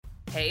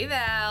Hey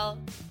Val.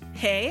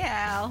 Hey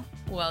Al.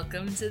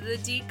 Welcome to the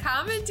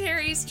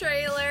D-Commentaries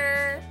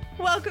trailer.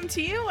 Welcome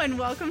to you and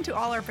welcome to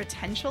all our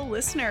potential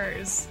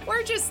listeners.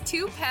 We're just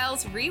two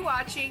pals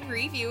rewatching,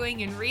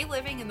 reviewing, and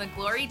reliving in the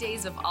glory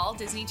days of all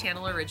Disney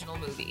Channel original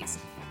movies.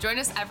 Join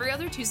us every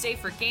other Tuesday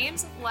for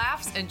games,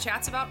 laughs, and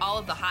chats about all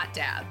of the hot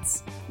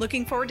dads.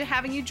 Looking forward to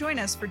having you join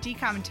us for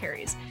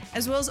D-Commentaries,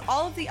 as well as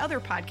all of the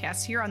other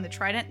podcasts here on the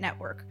Trident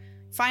Network.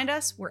 Find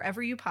us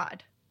wherever you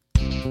pod.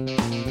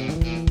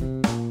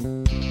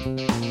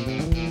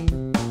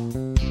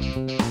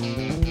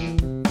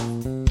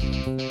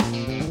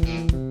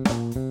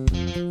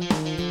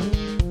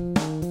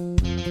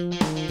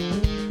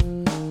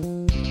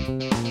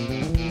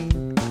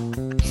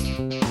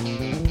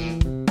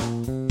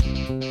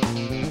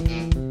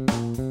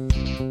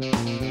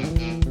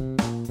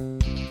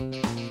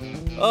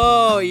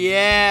 Oh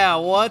yeah,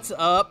 what's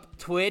up?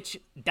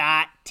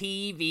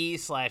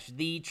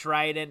 Twitch.tv/The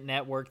Trident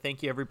Network.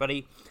 Thank you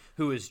everybody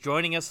who is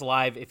joining us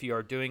live if you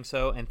are doing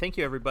so, and thank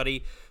you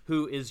everybody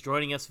who is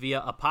joining us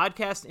via a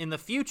podcast in the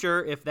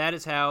future if that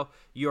is how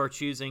you are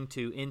choosing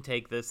to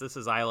intake this. This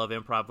is I Love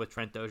Improv with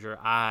Trent Dozier.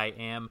 I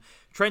am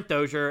Trent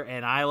Dozier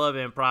and I love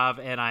improv,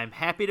 and I'm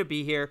happy to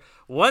be here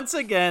once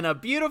again, a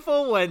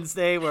beautiful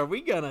Wednesday where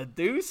we're gonna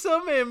do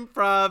some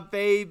improv,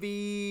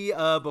 baby.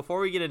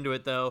 Before we get into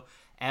it though,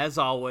 as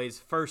always,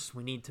 first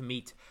we need to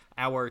meet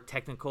our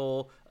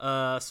technical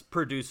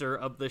producer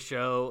of the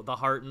show, the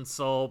heart and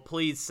soul.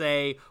 Please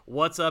say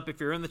what's up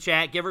if you're in the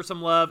chat. Give her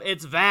some love.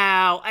 It's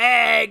Val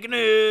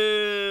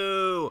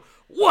Agnew.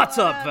 What's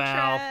up,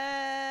 Val?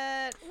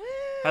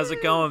 How's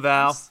it going,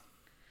 Val?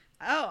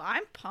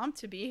 I'm pumped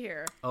to be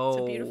here. It's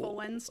a beautiful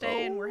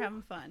Wednesday and we're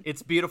having fun.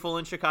 It's beautiful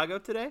in Chicago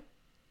today?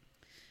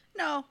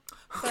 No,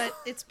 but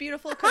it's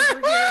beautiful because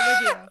we're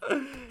here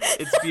with you.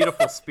 It's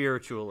beautiful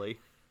spiritually.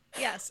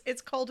 Yes,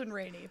 it's cold and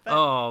rainy,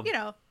 but you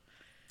know.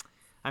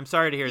 I'm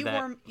sorry to hear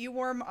that. You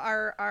warm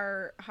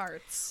our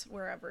hearts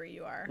wherever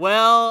you are.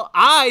 Well,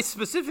 I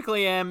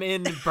specifically am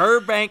in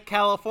Burbank,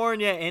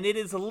 California, and it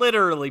is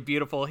literally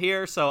beautiful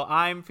here, so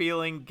I'm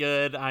feeling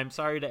good. I'm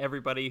sorry to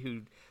everybody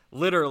who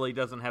literally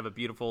doesn't have a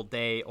beautiful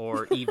day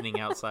or evening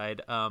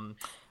outside.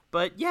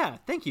 But yeah,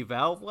 thank you,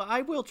 Val. Well,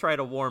 I will try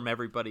to warm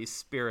everybody's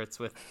spirits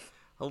with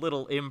a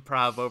little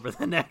improv over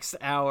the next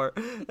hour.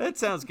 That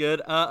sounds good.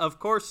 Of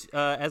course,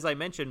 as I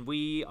mentioned,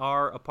 we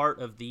are a part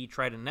of the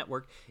Trident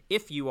Network.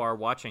 If you are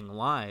watching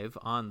live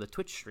on the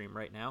Twitch stream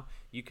right now,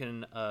 you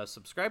can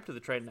subscribe to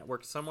the Trident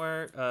Network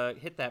somewhere.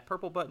 Hit that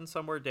purple button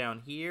somewhere down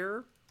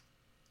here.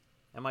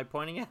 Am I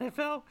pointing at it,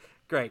 Val?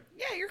 Great.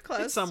 Yeah, you're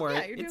close. It's somewhere.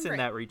 Yeah, you're doing it's in great.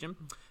 that region.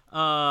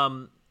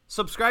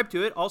 Subscribe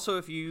to it. Also,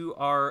 if you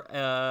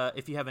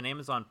have an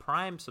Amazon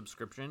Prime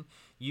subscription,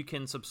 you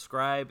can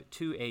subscribe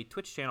to a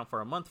Twitch channel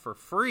for a month for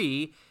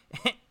free.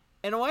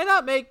 And why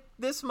not make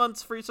this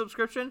month's free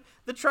subscription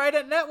the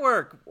Trident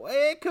Network?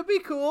 It could be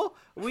cool.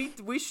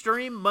 We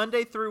stream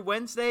Monday through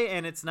Wednesday,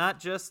 and it's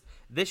not just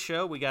this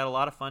show. We got a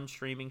lot of fun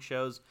streaming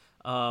shows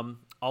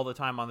all the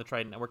time on the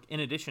Trident Network, in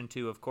addition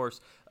to, of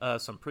course,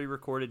 some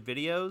pre-recorded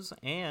videos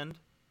and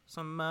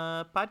some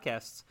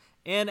podcasts.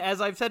 And as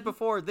I've said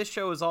before, this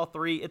show is all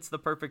three. It's the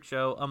perfect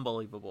show.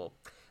 Unbelievable.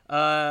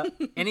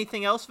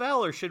 Anything else,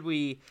 Val, or should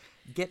we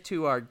get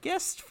to our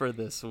guest for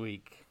this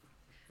week?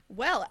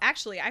 Well,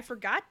 actually, I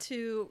forgot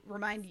to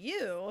remind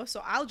you,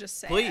 so I'll just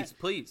say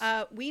Please.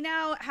 we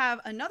now have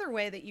another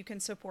way that you can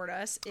support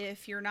us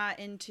if you're not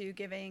into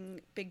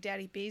giving Big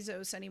Daddy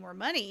Bezos any more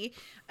money.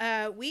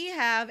 We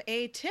have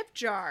a tip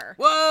jar.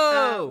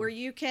 Whoa! Where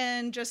you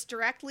can just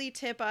directly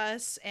tip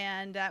us,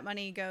 and that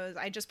money goes,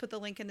 I just put the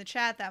link in the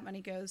chat, that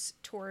money goes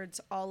towards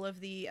all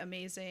of the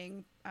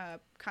amazing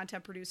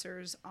content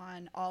producers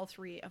on all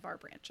three of our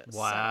branches.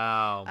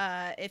 Wow.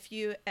 So, if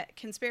you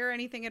can spare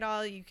anything at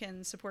all, you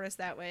can support us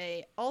that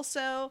way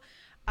also.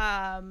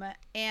 And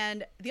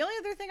the only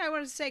other thing I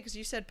wanted to say, because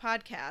you said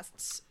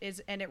podcasts,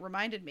 and it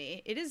reminded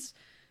me, it is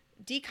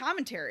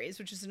D-Commentaries,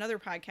 which is another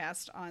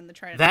podcast on the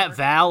Trident Network. That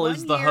Val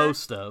is the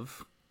host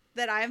of.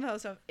 That I'm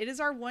host of. It is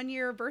our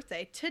 1-year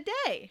birthday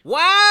today.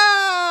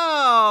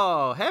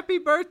 Wow! Happy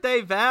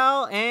birthday,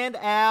 Val and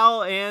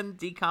Al and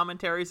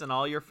D-Commentaries and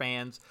all your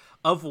fans,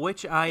 of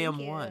which I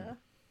am one.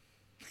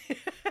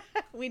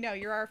 We know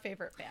you're our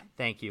favorite fan.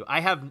 Thank you.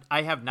 I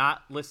have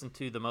not listened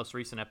to the most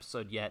recent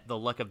episode yet, The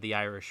Luck of the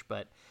Irish,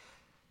 but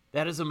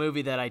that is a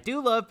movie that I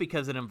do love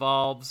because it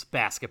involves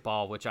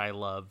basketball, which I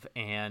love,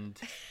 and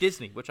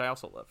Disney, which I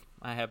also love.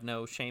 I have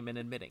no shame in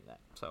admitting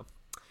that. So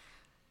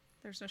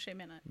there's no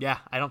shame in it. Yeah,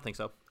 I don't think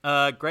so.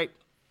 Great.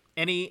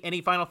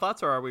 Any final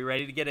thoughts, or are we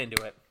ready to get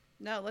into it?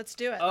 No, let's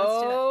do it.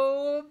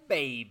 Oh,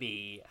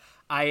 baby.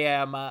 I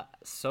am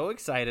so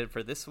excited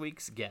for this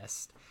week's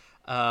guest.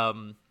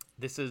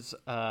 This is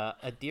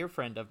a dear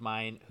friend of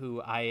mine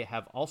who I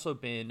have also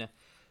been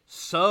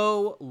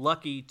so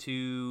lucky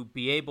to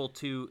be able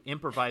to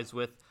improvise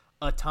with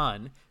a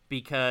ton,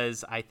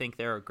 because I think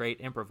they're a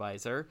great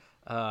improviser.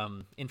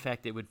 In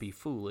fact, it would be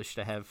foolish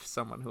to have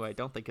someone who I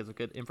don't think is a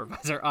good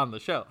improviser on the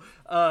show.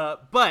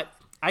 But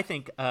I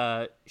think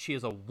she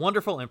is a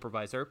wonderful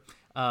improviser.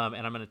 and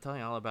I'm going to tell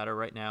you all about her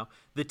right now.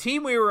 The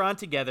team we were on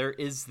together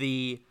is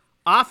the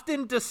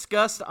often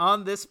discussed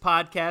on this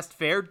podcast,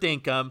 Fair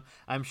Dinkum.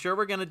 I'm sure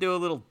we're going to do a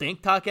little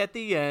dink talk at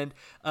the end.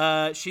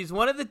 She's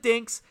one of the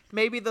dinks,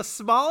 maybe the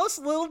smallest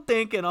little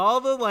dink in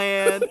all the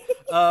land.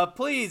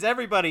 Please,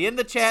 everybody in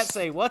the chat,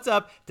 say what's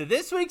up to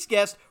this week's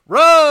guest,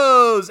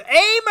 Rose Amer.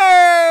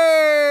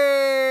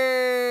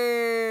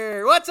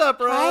 What's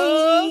up,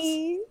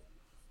 Rose?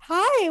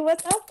 Hi,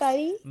 what's up,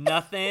 buddy?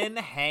 Nothing,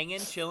 hanging,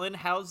 chilling.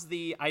 How's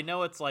I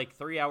know it's like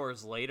 3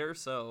 hours later,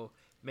 so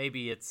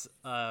maybe it's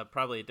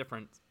probably a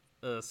different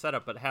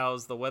setup, but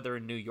how's the weather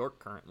in New York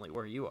currently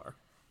where you are?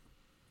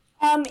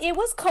 It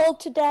was cold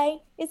today.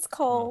 It's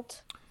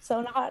cold,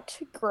 so not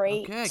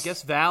great. Okay, I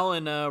guess Val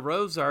and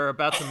Rose are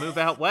about to move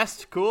out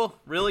west. Cool.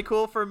 Really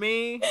cool for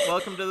me.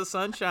 Welcome to the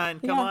sunshine.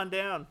 Come on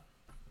down.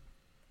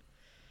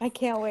 I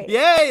can't wait.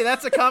 Yay,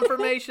 that's a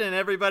confirmation,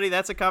 everybody.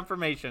 That's a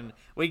confirmation.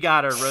 We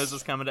got her. Rose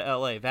is coming to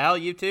LA. Val,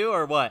 you too,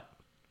 or what?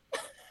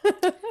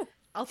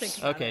 I'll think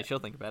about it. Okay, she'll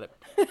think about it.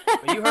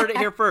 But you heard it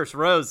here first.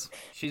 Rose,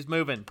 she's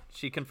moving.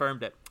 She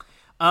confirmed it.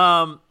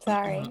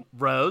 Sorry.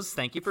 Rose,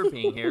 thank you for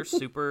being here.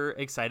 Super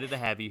excited to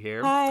have you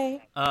here.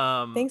 Hi.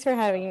 Thanks for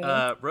having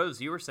me.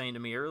 Rose, you were saying to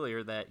me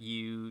earlier that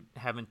you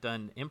haven't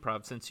done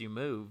improv since you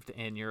moved,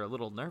 and you're a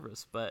little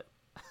nervous, but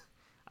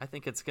I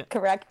think it's good.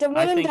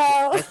 Correctamundo.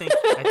 I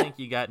think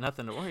you got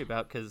nothing to worry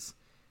about, because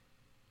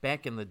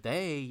back in the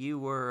day, you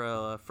were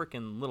a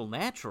freaking little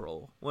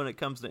natural when it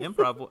comes to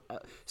improv.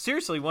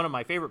 Seriously, one of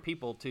my favorite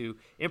people to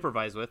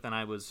improvise with, and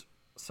I was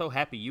so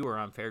happy you were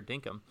on Fair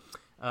Dinkum,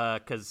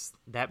 because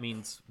that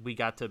means we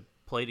got to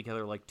play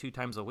together like 2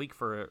 times a week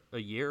for a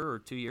year or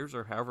 2 years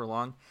or however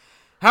long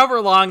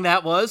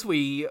that was.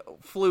 We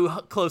flew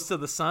close to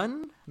the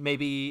sun.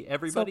 Maybe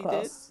everybody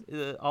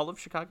did, all of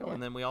Chicago, yeah.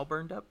 And then we all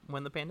burned up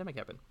when the pandemic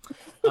happened.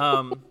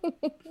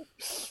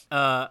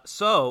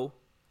 So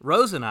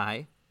Rose and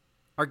I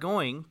are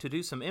going to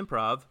do some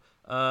improv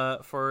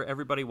for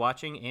everybody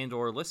watching and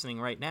or listening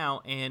right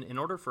now. And in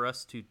order for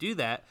us to do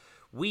that,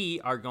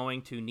 we are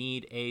going to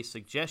need a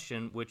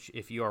suggestion, which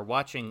if you are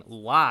watching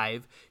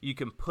live, you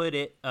can put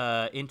it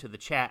into the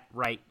chat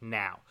right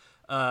now.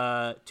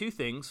 2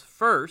 things.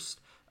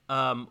 First,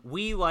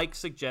 we like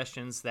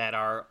suggestions that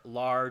are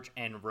large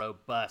and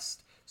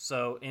robust.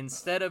 So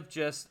instead of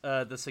just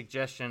the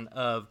suggestion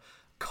of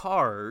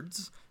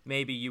cards,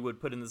 maybe you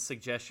would put in the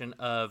suggestion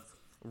of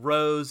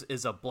Rose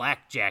is a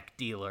blackjack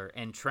dealer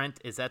and Trent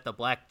is at the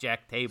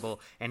blackjack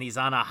table and he's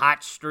on a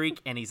hot streak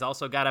and he's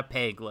also got a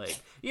peg leg.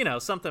 You know,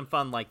 something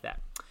fun like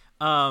that.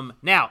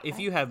 Now, if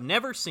you have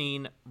never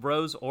seen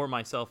Rose or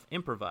myself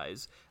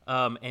improvise,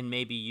 and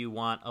maybe you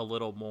want a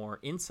little more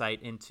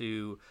insight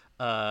into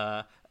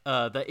the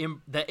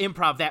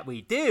improv that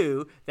we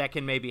do, that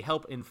can maybe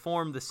help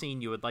inform the scene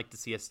you would like to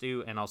see us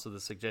do, and also the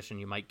suggestion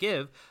you might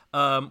give,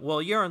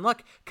 well, you're in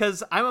luck,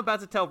 because I'm about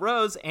to tell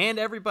Rose and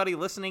everybody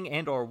listening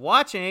and or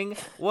watching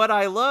what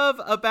I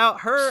love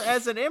about her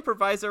as an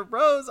improviser.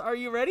 Rose, are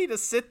you ready to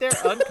sit there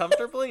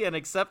uncomfortably and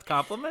accept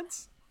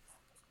compliments?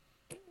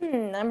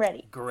 I'm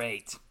ready.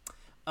 Great.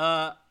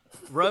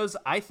 Rose,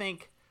 I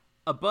think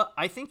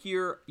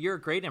you're a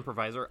great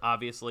improviser,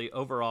 obviously.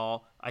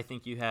 Overall, I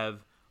think you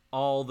have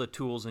all the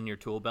tools in your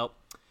tool belt.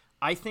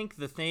 I think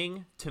the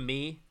thing to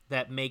me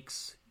that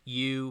makes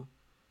you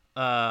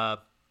that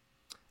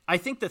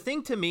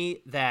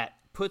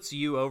puts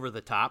you over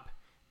the top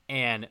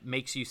and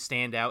makes you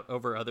stand out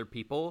over other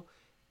people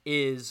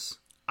is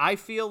I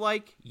feel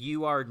like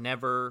you are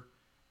never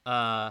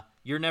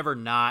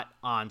not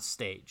on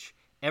stage.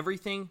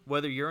 Everything,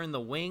 whether you're in the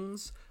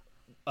wings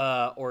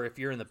or if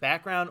you're in the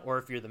background or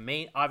if you're the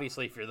main,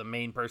 obviously if you're the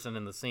main person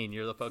in the scene,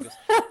 you're the focus.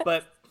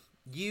 But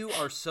you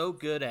are so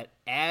good at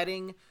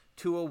adding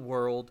to a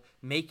world,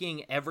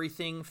 making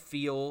everything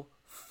feel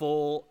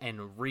full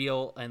and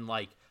real and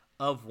like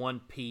of one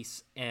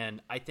piece.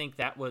 And I think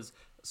that was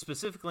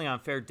specifically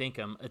on Fair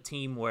Dinkum, a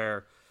team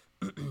where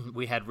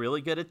we had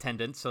really good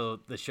attendance.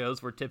 So the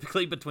shows were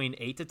typically between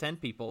 8 to 10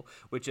 people,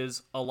 which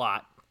is a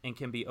lot and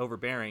can be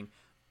overbearing.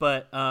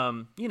 But,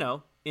 you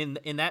know, in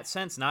that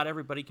sense, not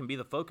everybody can be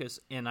the focus.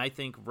 And I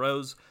think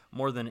Rose,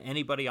 more than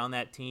anybody on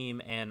that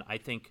team, and I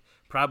think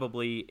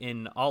probably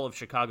in all of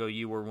Chicago,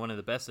 you were one of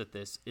the best at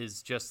this,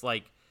 is just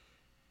like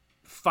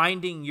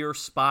finding your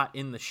spot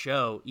in the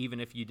show, even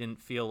if you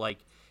didn't feel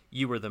like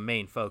you were the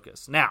main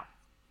focus. Now,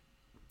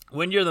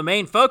 when you're the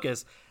main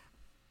focus,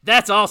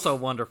 that's also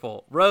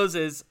wonderful. Rose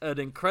is an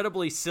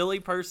incredibly silly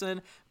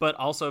person, but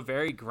also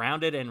very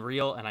grounded and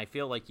real, and I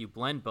feel like you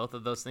blend both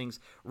of those things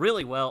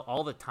really well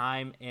all the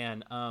time.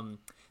 And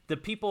the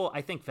people,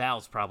 I think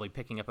Val's probably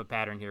picking up a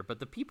pattern here, but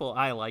the people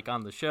I like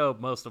on the show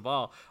most of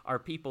all are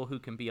people who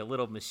can be a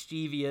little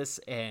mischievous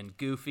and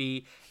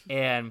goofy,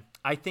 and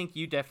I think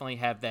you definitely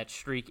have that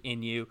streak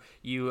in you.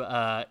 You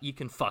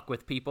can fuck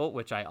with people,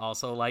 which I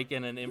also like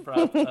in an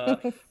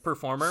improv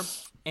performer.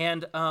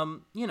 And,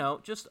 you know,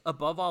 just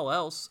above all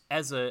else,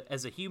 as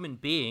a human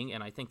being,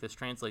 and I think this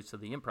translates to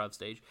the improv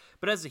stage,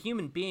 but as a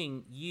human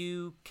being,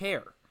 you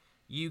care.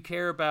 You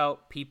care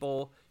about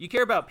people. You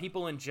care about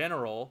people in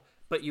general,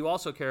 but you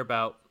also care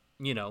about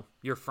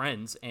your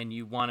friends, and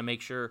you want to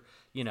make sure,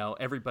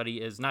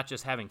 everybody is not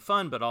just having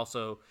fun, but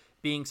also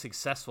being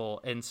successful.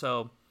 And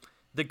so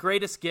the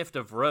greatest gift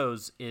of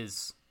Rose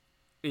is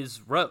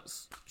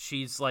Rose.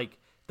 She's like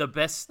the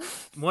best,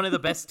 one of the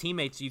best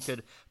teammates you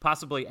could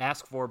possibly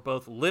ask for,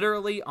 both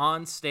literally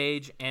on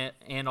stage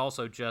and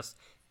also just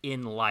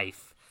in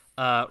life.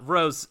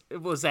 Rose,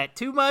 was that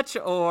too much,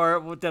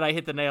 or did I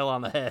hit the nail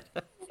on the head?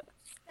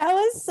 That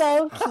was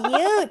so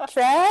cute,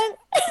 Trent.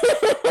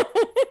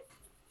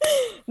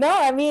 No,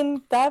 I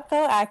mean, that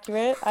felt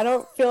accurate. I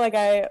don't feel like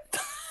I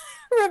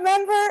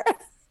remember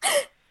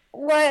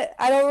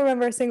I don't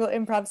remember a single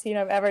improv scene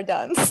I've ever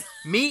done.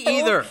 Me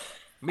either.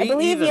 Me I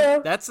believe either.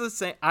 you. That's the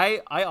same.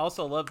 I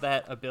also love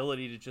that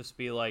ability to just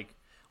be like,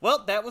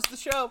 well, that was the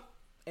show.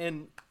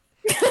 And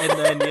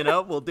then,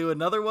 we'll do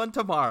another one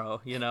tomorrow,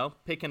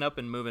 picking up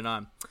and moving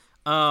on.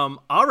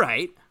 All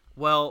right.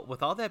 Well,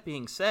 with all that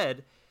being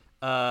said,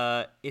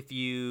 if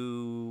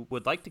you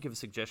would like to give a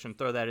suggestion,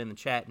 throw that in the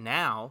chat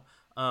now.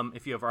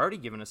 If you have already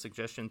given a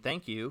suggestion,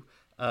 thank you.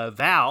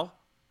 Val,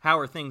 how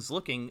are things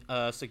looking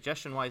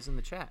suggestion-wise in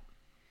the chat?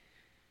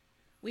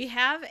 We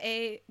have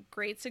a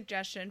great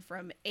suggestion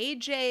from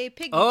AJ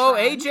Piggytron. Oh,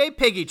 AJ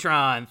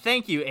Piggytron.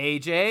 Thank you,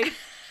 AJ.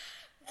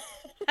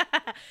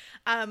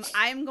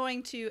 I'm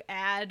going to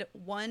add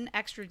one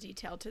extra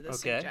detail to the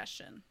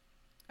suggestion.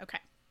 Okay.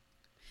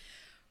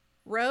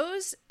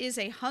 Rose is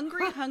a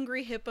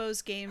Hungry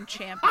Hippos game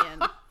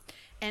champion,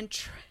 and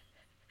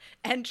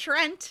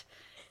Trent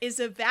is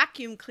a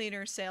vacuum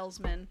cleaner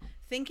salesman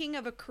thinking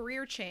of a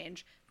career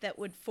change that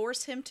would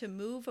force him to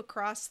move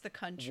across the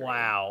country.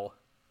 Wow.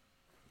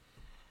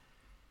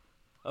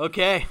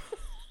 Okay.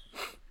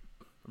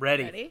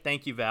 Ready?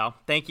 Thank you, Val.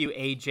 Thank you,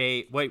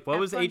 AJ. Wait, what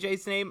was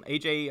AJ's name?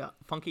 AJ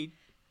Funky?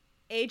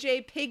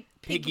 AJ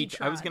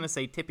Piggytron. I was going to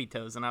say Tippy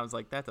Toes, and I was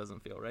like, that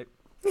doesn't feel right.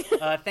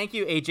 Thank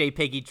you, AJ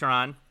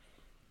Piggytron.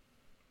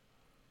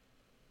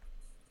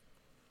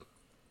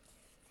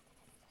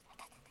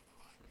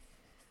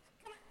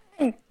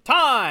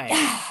 Time!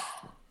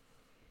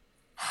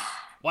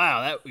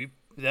 Wow,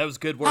 that was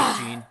good work,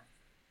 Gene.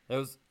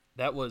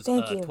 That was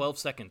 12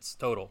 seconds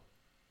total.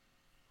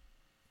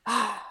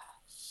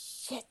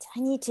 Shit, I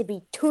need to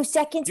be 2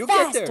 seconds You'll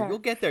faster. You'll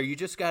get there. You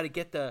just got to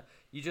get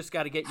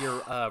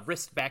your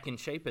wrist back in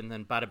shape, and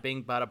then bada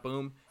bing, bada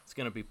boom. It's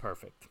gonna be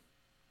perfect.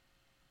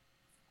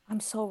 I'm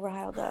so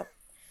riled up.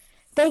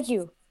 Thank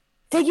you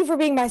for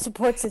being my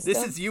support system.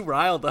 This is you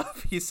riled up.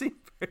 You seem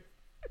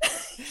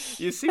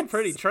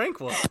pretty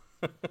tranquil.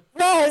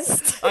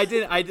 Rest. I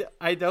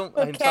don't.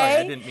 Okay. I'm sorry.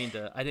 I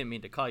didn't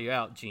mean to call you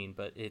out, Gene.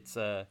 But it's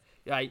I'm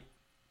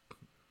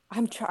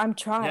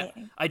trying.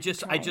 Yeah, I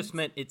just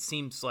meant it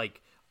seems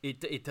like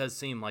it does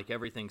seem like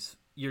everything's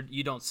you're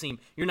not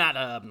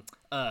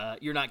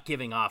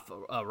giving off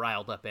a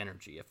riled up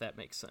energy, if that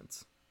makes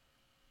sense.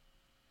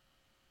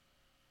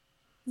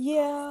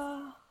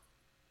 Yeah.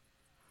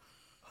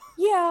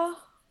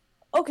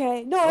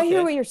 Okay. No, I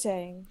hear what you're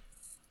saying.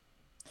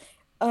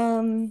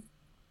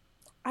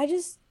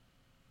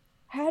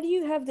 How do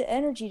you have the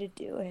energy to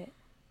do it?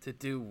 To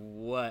do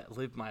what?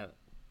 Live my.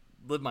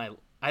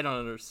 I don't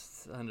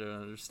understand.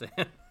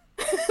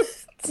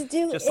 To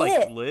do just it.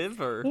 like live,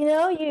 or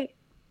you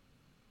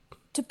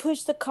to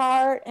push the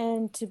cart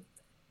and to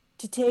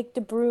take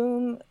the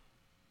broom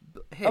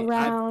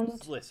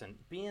around. Listen,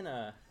 being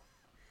a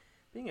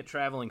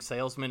traveling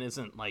salesman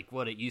isn't like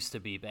what it used to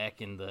be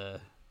back in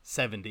the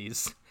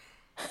 70s.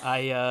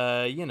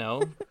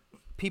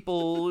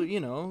 People,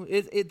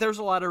 there's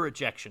a lot of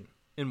rejection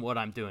in what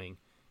I'm doing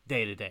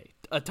day to day.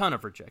 A ton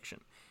of rejection.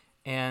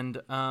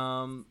 And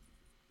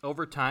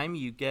over time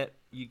you get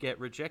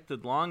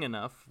rejected long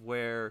enough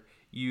where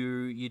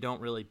you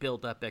don't really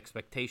build up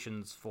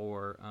expectations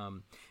for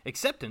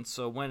acceptance.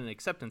 So when an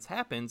acceptance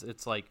happens,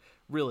 it's like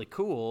really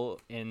cool.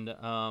 And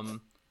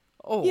I'm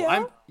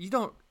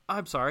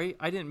sorry,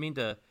 I didn't mean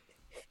to.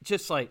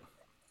 Just like.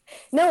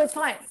 No, it's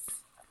fine.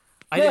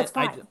 It's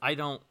fine. I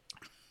don't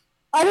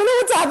know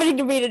what's happening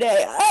to me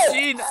today.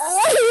 Gene, do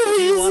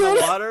you want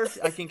a water?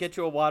 I can get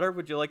you a water.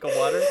 Would you like a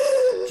water?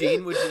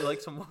 Gene, would you like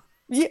some water?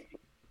 Yeah.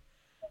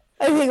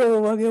 I think I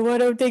will want a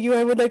water. Thank you.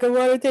 I would like a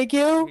water. Thank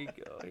you. Here you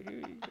go.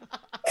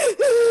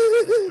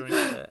 Just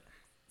drink that.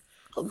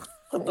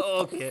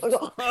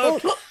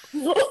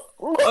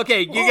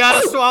 Okay, you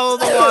gotta swallow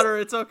the water.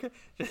 It's okay.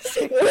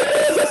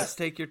 Just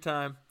take your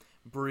time.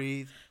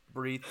 Breathe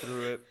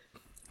through it.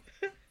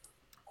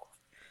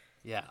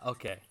 Yeah,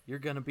 okay. You're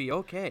gonna be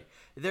okay.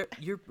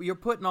 You're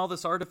putting all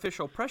this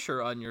artificial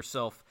pressure on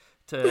yourself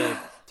to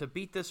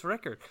beat this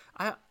record.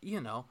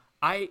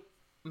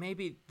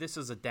 Maybe this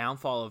is a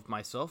downfall of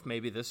myself.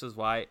 Maybe this is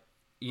why,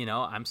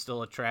 I'm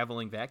still a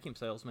traveling vacuum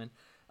salesman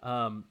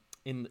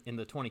in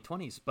the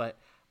 2020s. But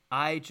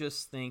I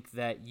just think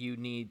that you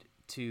need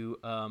to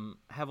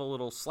have a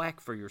little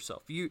slack for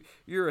yourself.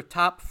 You're a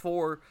top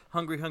 4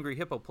 Hungry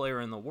Hippo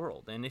player in the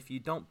world, and if you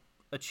don't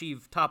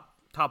achieve top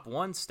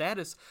 1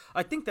 status,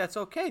 I think that's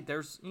okay.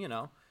 There's,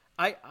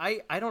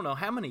 I don't know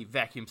how many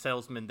vacuum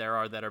salesmen there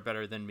are that are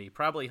better than me.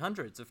 Probably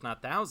hundreds, if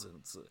not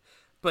thousands.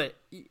 But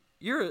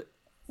you're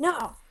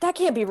No, that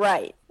can't be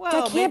right. Well,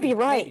 that can't be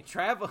right. Maybe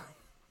traveling.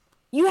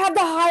 You have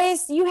the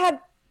highest. You have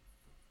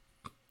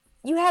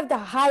the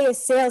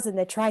highest sales in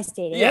the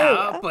tri-state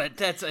Yeah, area, but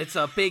it's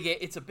a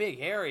big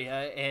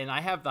area, and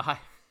I have the high.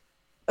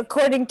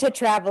 according to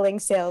Traveling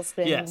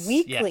Salesman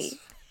Weekly. Yes.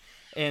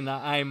 And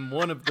I'm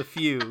one of the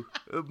few.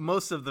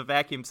 Most of the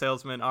vacuum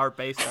salesmen are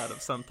based out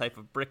of some type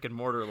of brick and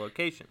mortar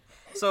location,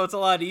 so it's a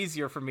lot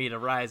easier for me to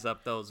rise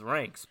up those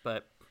ranks.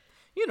 But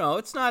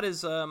it's not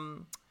as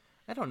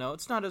I don't know.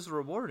 It's not as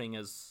rewarding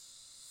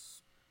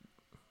as.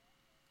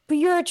 But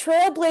you're a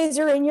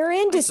trailblazer in your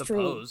industry.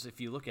 I suppose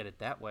if you look at it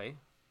that way.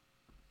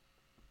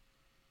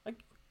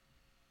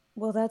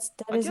 Well, that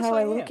is how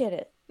I look at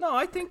it. No,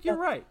 I think you're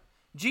right.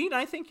 Gene,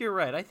 I think you're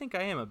right. I think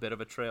I am a bit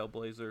of a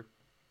trailblazer.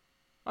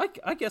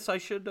 I guess I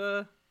should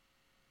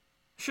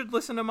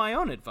listen to my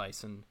own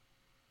advice and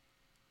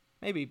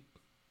maybe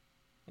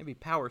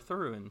power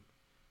through and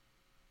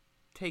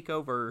take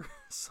over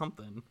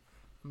something.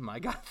 I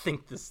gotta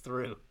think this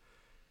through.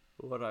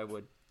 What I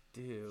would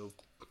do.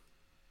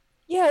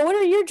 Yeah, what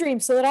are your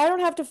dreams so that I don't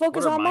have to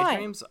focus on my mine?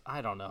 dreams?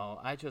 I don't know.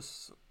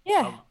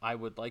 Yeah. I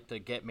would like to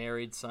get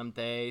married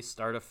someday,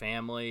 start a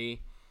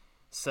family,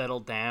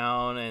 settle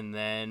down, and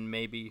then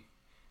maybe.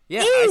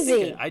 Yeah,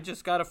 Easy. I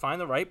just got to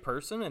find the right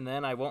person, and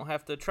then I won't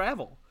have to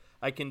travel.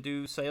 I can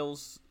do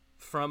sales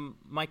from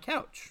my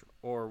couch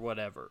or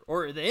whatever,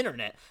 or the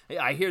internet.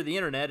 I hear the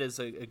internet is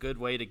a good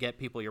way to get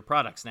people your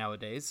products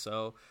nowadays.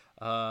 So.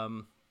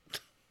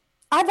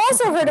 I've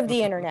also heard of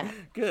the internet.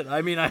 Good.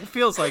 I mean, it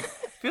feels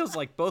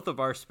like both of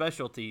our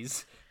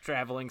specialties,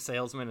 traveling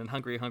salesmen and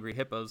hungry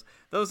hippos,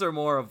 those are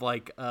more of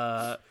like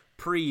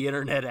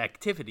pre-internet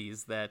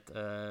activities that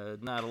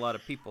not a lot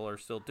of people are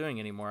still doing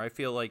anymore. I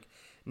feel like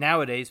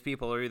nowadays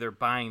people are either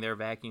buying their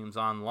vacuums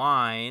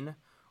online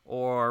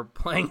or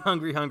playing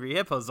hungry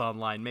hippos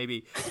online,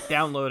 maybe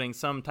downloading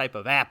some type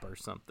of app or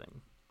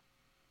something.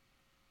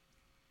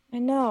 I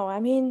know.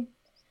 I mean,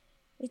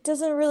 it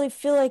doesn't really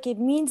feel like it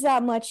means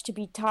that much to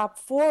be top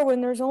 4 when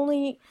there's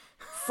only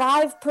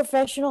 5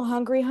 professional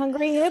hungry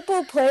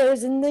hippo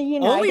players in the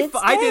United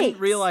States. I didn't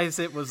realize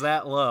it was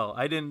that low.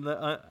 I didn't.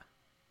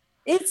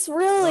 It's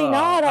really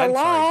not a I'm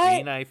lot. Sorry,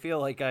 Gene. I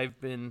feel like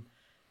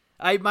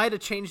I might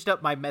have changed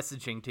up my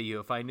messaging to you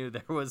if I knew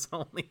there was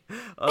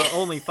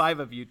only 5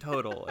 of you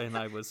total, and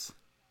I was.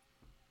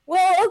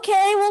 Well,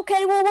 okay. Well,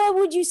 what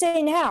would you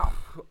say now?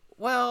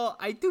 Well,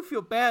 I do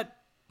feel bad.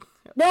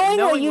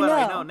 Knowing what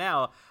I know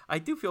now, I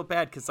do feel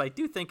bad because I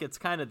do think it's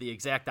kind of the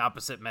exact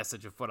opposite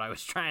message of what I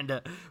was trying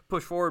to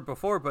push forward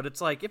before. But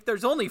it's like, if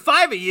there's only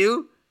 5 of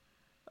you,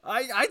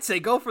 I'd say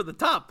go for the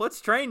top.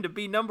 Let's train to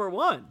be number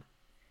 1.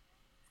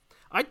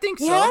 I think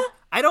so. Yeah?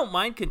 I don't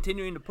mind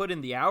continuing to put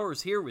in the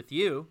hours here with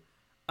you.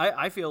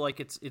 I feel like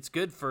it's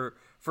good for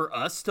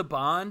us to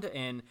bond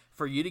and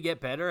for you to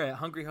get better at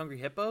hungry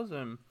hippos.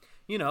 And,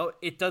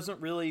 it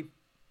doesn't really...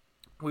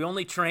 We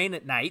only train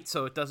at night,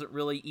 so it doesn't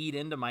really eat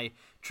into my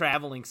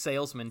traveling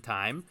salesman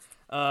time.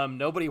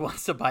 Nobody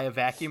wants to buy a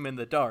vacuum in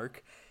the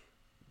dark.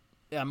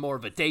 I'm more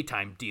of a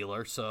daytime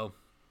dealer, so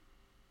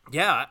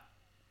yeah.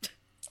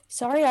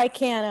 Sorry, I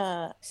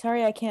can't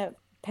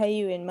pay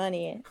you in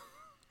money.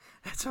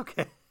 That's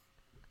okay.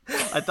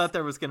 I thought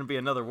there was going to be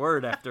another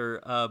word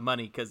after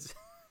money because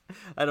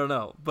I don't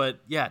know, but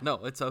yeah,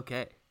 no, it's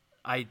okay.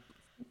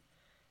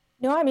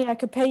 No, I mean I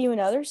could pay you in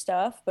other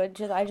stuff,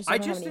 but I just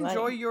don't have any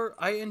money.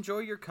 I enjoy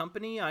your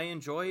company. I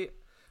enjoy,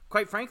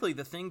 quite frankly,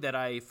 the thing that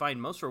I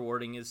find most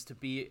rewarding is to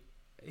be.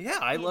 Yeah,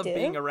 I love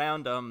being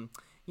around.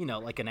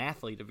 Like an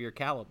athlete of your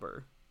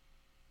caliber.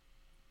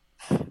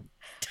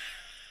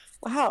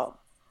 Wow.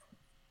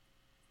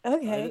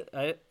 Okay.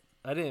 I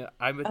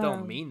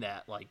don't mean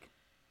that like.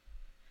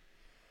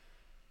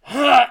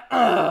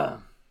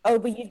 Oh,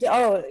 but you.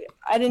 Oh,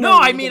 I didn't. No, know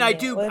I mean I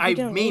do. Well, I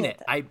mean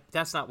it.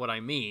 That's not what I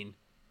mean.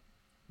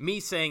 Me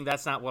saying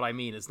that's not what I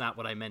mean is not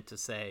what I meant to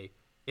say,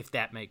 if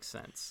that makes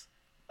sense.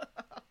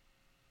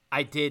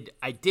 I did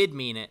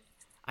mean it.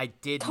 I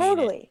did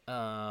totally.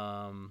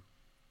 Mean it.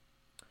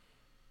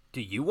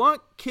 Do you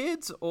want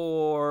kids,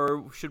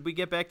 or should we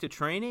get back to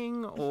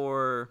training,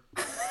 or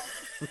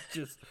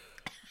just?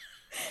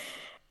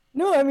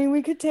 No, I mean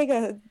we could take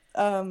a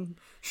little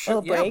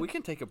break. Yeah, we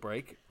can take a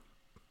break.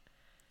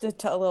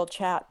 Just a little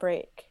chat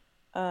break.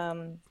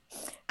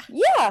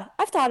 Yeah,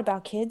 I've thought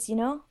about kids.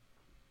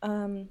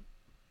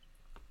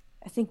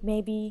 I think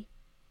maybe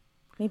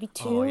 2.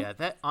 Oh yeah,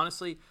 that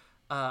honestly,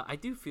 I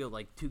do feel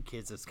like 2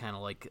 kids is kind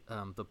of like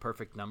the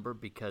perfect number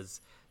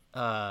because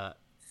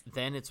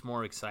then it's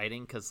more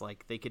exciting because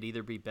like they could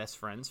either be best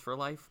friends for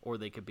life or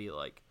they could be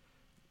like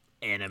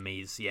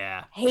enemies.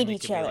 Yeah, hate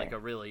each other. Like a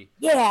really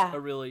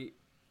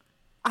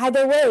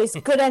either way is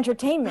good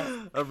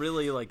entertainment. A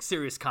really like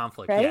serious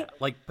conflict, right? Yeah,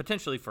 like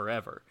potentially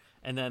forever.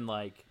 And then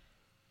like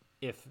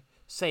if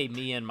say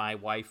me and my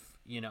wife,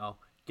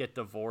 get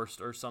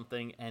divorced or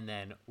something, and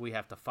then we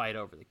have to fight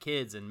over the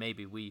kids, and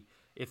maybe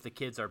if the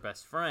kids are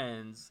best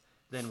friends,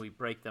 then we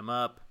break them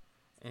up,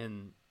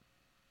 and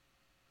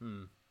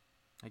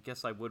I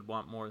guess I would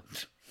want more.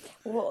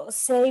 Well,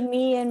 say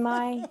me and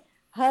my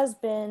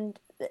husband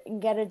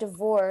get a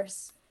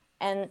divorce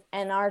and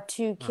our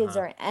two kids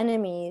are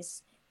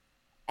enemies,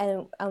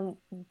 and then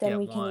Get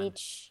we can one.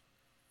 each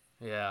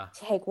Yeah.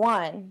 take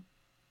one,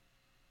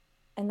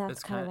 and that's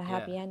It's kind of a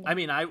happy ending. I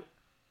mean, I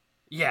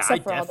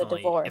Except for all the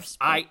definitely divorce,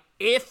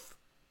 if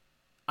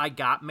I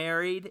got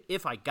married,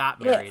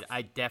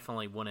 I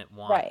definitely wouldn't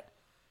want right,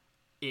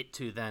 it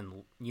to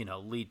then,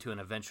 lead to an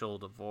eventual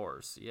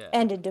divorce. Yeah.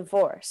 and a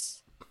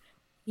divorce.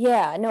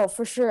 Yeah, no,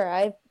 for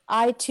sure.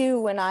 I too,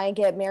 when I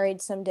get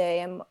married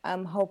someday,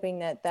 I'm hoping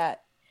that I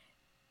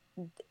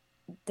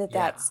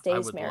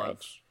stays would marriage.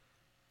 love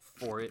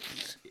for it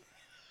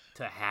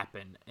to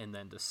happen and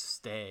then to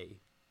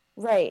stay.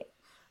 Right.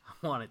 I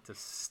want it to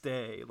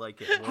stay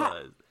like it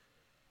was.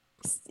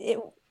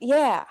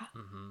 Yeah.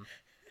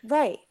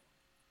 Right.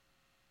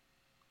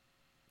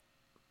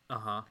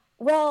 Uh-huh.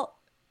 Well,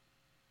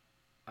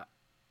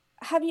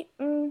 have you?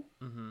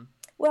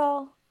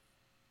 Well,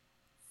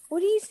 what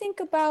do you think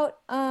about?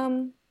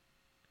 Do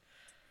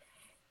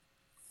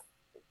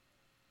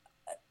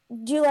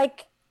you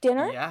like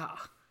dinner? Yeah.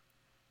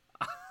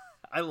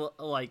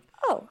 like.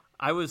 Oh,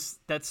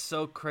 That's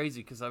so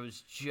crazy because I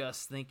was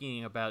just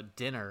thinking about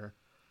dinner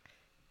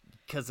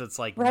because it's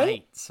like Right?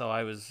 night. So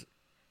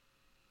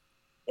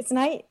it's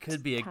night.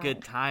 could be a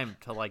good time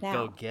to like now.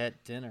 go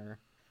get dinner.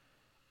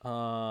 You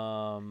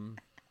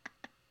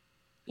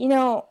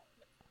know,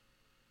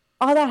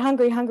 all that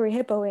hungry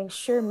hippoing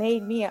sure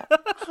made me a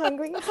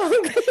hungry hippo.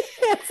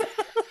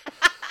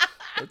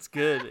 That's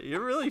good.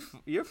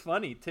 You're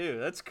funny too.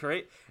 That's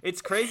great.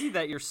 It's crazy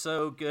that you're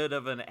so good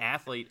of an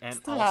athlete and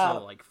also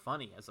Stop. like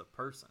funny as a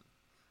person.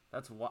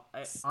 That's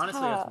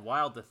honestly that's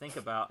wild to think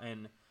about.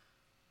 And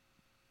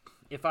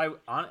I'm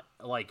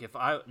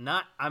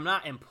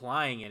not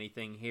implying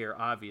anything here,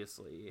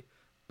 obviously,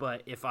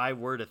 but if I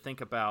were to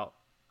think about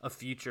a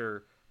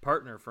future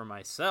partner for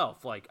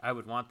myself, like I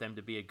would want them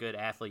to be a good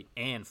athlete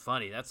and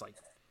funny. That's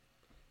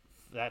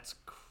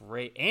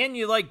great. And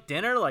you like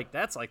dinner? Like,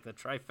 that's like the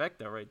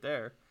trifecta right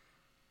there.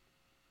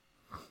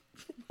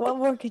 What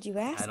more could you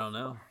ask? I don't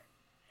know.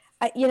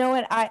 You know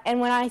what?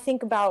 When I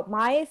think about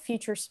my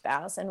future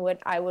spouse and what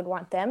I would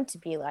want them to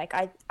be like,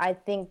 I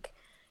think,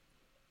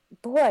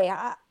 boy,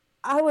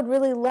 I would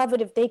really love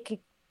it if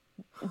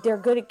they're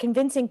good at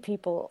convincing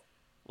people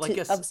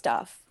of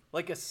stuff.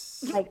 Like a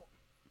salesman?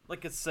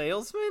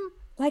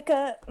 Like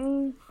a,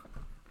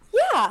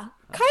 yeah,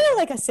 kind of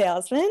like a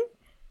salesman.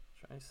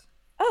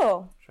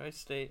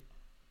 Tri-state.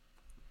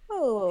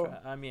 Oh.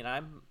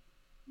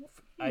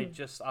 I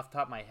just off the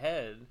top of my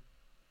head.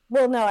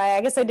 Well, no,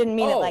 I guess I didn't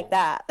mean it like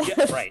that.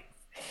 Yeah, right.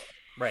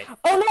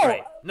 Oh no.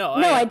 Right. No,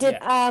 I did.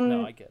 Yeah.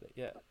 No, I get it.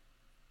 Yeah.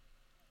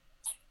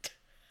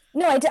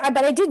 No, I did.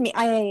 But I did mean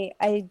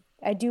I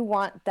do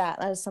want that.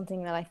 That is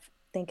something that I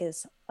think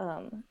is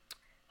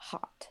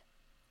hot.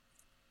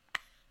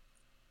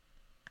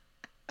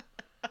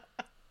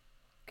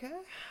 Okay.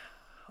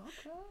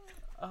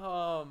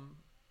 I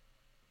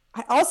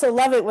also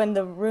love it when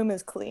the room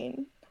is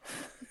clean.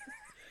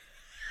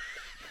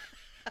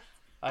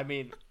 I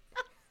mean,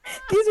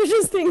 these are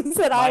just things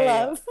that I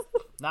love.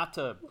 Not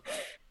to,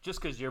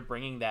 just because you're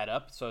bringing that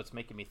up, so it's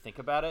making me think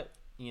about it.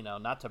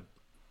 Not to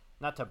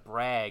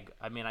brag.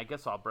 I mean, I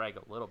guess I'll brag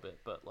a little bit,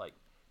 but like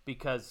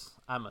because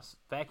I'm a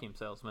vacuum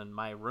salesman,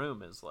 my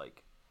room is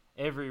like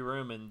every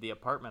room in the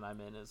apartment I'm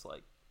in is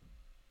like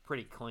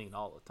pretty clean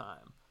all the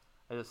time.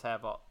 I just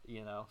have all,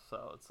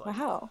 so it's like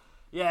wow.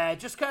 Yeah,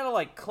 just kind of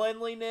like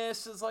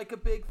cleanliness is like a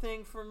big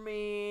thing for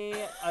me.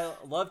 I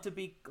love to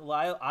be.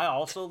 I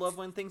also love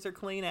when things are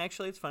clean.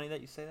 Actually, it's funny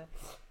that you say that.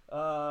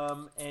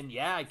 And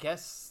yeah, I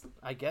guess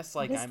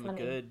like I'm a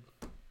good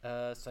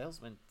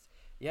salesman.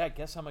 Yeah, I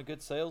guess I'm a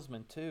good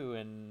salesman too.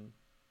 And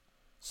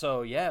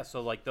so yeah,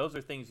 so like those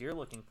are things you're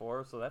looking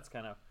for. So that's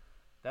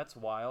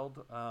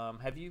wild.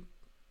 Have you?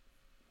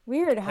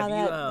 Weird how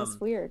that's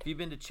weird. Have you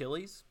been to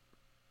Chili's?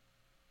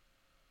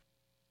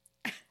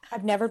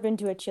 I've never been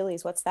to a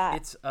Chili's. What's that?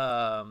 It's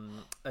a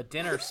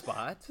dinner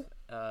spot.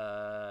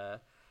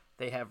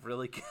 They have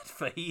really good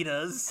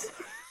fajitas.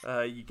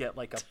 You get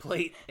like a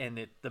plate,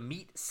 and the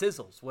meat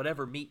sizzles.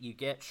 Whatever meat you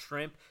get,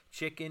 shrimp,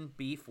 chicken,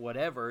 beef,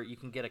 whatever, you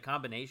can get a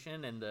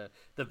combination. And the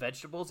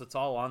vegetables, it's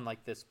all on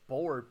like this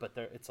board, but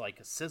it's like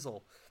a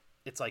sizzle.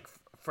 It's like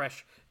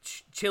fresh.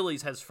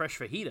 Chili's has fresh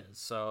fajitas,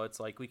 so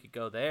it's like we could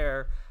go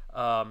there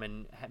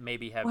and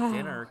maybe have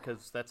dinner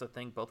because that's a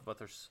thing both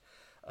of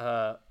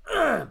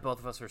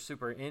us are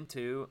super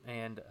into.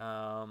 And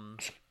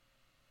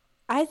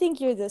I think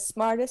you're the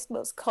smartest,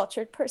 most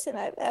cultured person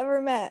I've ever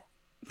met.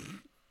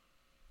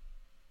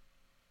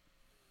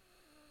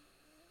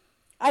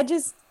 I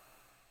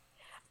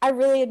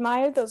really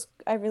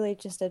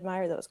just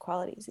admire those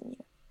qualities in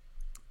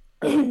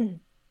you.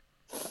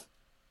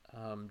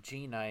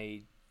 Gene,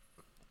 I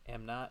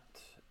am not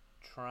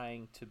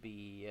trying to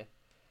be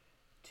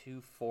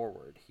too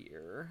forward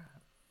here,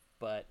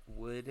 but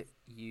would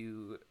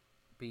you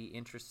be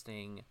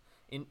interested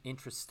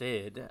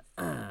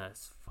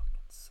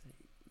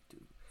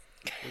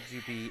would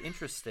you be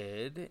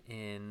interested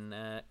in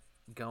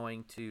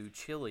going to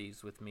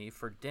Chili's with me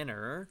for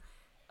dinner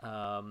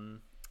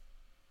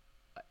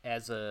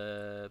as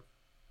a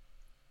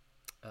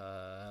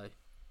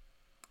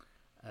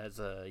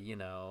you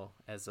know,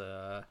 as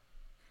a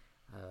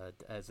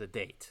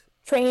date.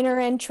 Trainer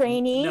and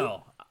trainee?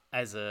 No,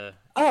 as a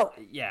Oh.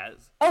 yeah,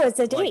 Oh, it's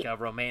a date. like a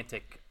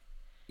romantic.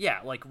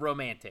 Yeah, like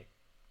romantic,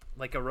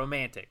 like a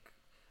romantic,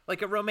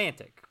 like a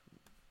romantic.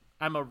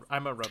 I'm a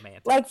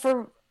romantic. Like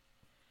for.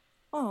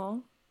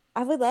 Oh,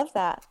 I would love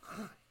that.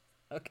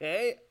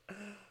 Okay.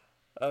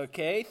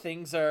 Okay,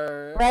 things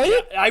are Right?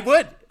 Yeah, I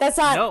would. That's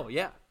not. No,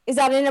 yeah. Is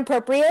that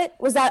inappropriate?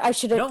 Was that I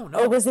should have? No, no.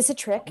 Or was this a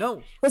trick?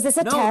 No. Was this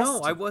a no, test?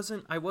 No, I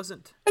wasn't.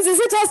 Was this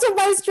a test of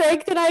my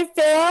strength and I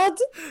failed?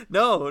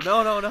 No,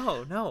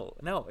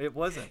 it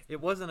wasn't.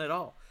 It wasn't at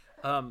all.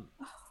 No,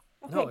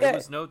 Okay, it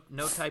was no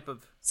type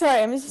of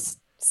Sorry, I'm just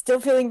still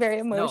feeling very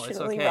No,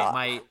 emotionally it's okay.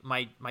 raw.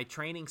 My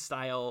training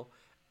style,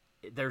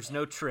 there's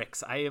no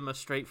tricks. I'm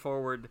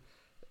straightforward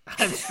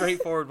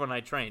when I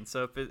train.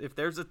 So if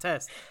there's a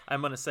test,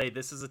 I'm gonna say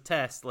this is a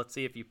test. Let's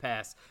see if you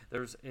pass.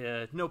 There's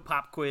no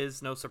pop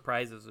quiz, no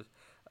surprises,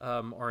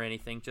 or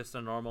anything. Just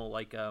a normal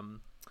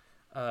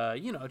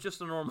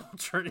just a normal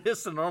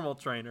just a normal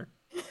trainer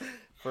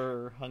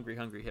for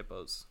Hungry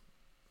Hippos,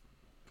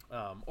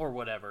 or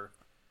whatever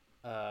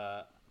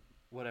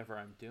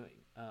I'm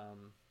doing.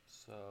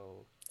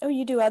 So. Oh,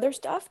 you do other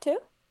stuff too?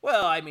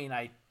 Well, I mean,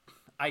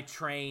 I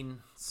train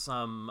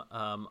some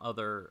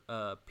other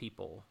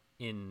people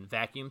in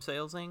vacuum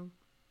salesing,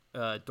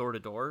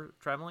 door-to-door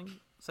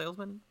traveling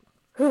salesmen.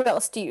 Who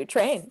else do you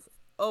train?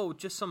 Oh,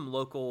 just some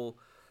local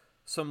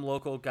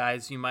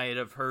guys you might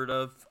have heard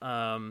of.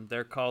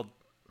 They're called.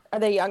 Are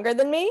they younger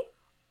than me?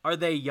 Are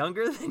they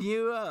younger than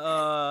you?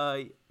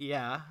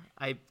 Yeah.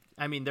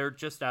 I mean, they're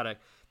just out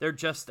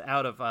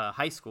of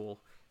high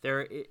school.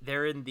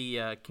 They're in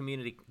the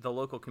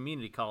local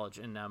community college,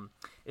 and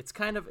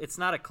it's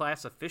not a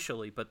class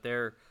officially, but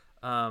they're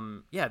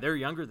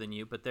younger than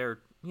you, but they're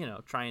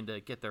trying to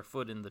get their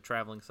foot in the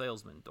traveling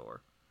salesman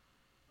door.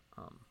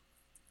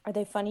 Are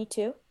they funny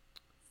too?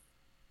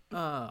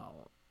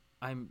 Oh,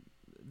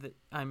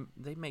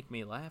 they make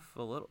me laugh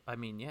a little. I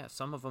mean, yeah,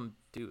 some of them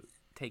do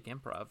take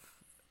improv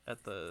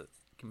at the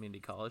community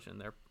college, and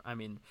they're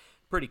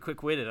pretty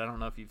quick-witted. I don't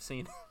know if you've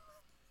seen it.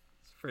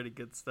 It's pretty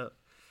good stuff.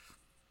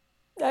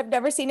 I've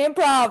never seen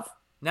improv.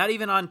 Not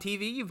even on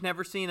TV? You've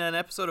never seen an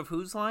episode of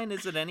Whose Line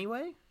Is It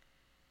Anyway?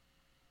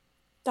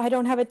 I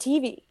don't have a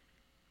TV.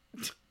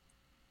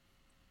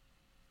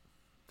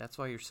 That's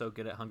why you're so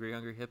good at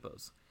Hungry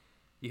Hippos.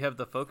 You have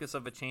the focus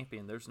of a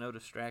champion. There's no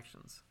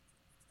distractions.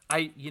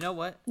 You know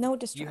what? No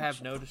distractions. You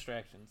have no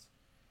distractions.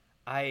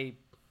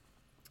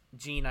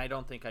 Gene, I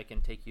don't think I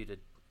can take you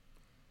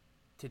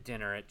to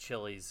dinner at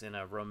Chili's in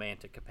a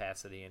romantic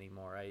capacity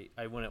anymore.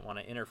 I wouldn't want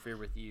to interfere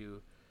with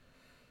you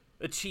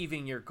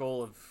achieving your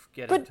goal of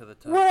getting to the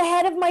top. We're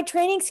ahead of my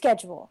training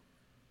schedule.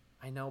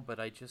 I know, but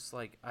I just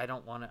I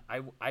don't want to.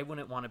 I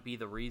wouldn't want to be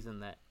the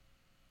reason that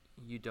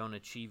you don't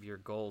achieve your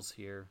goals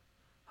here,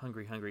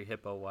 Hungry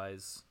Hippo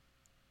wise.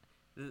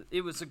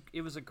 It was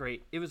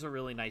a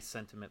really nice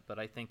sentiment, but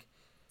I think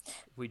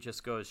we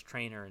just go as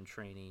trainer and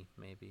trainee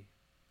maybe.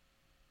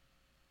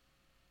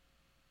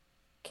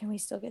 Can we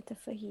still get the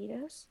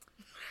fajitas?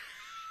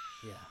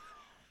 Yeah,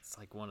 it's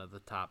like one of the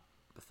top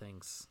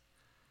things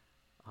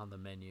on the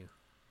menu.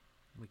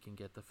 We can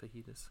get the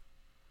fajitas.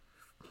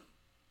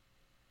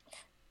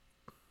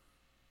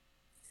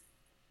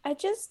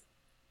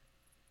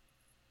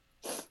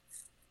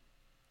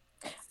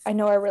 I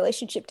know our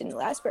relationship didn't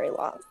last very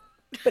long,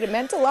 but it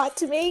meant a lot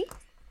to me.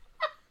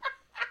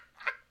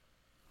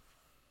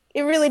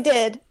 It really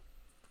did.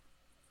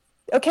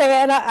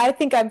 Okay, and I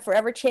think I'm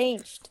forever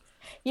changed.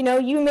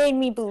 You made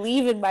me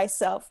believe in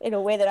myself in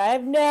a way that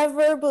I've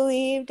never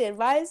believed in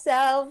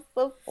myself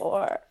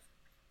before.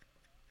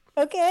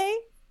 Okay?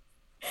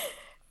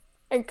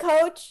 And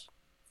Coach?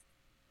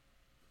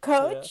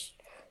 Yeah.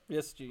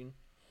 Yes, Gene.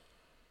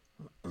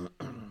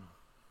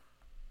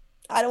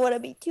 I don't want to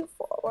be too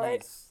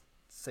forward. Nice.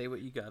 Say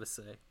what you gotta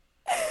say.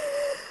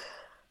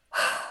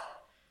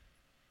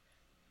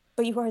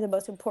 But you are the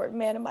most important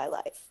man in my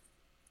life.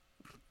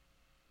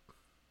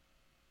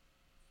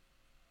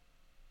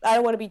 I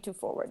don't want to be too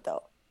forward,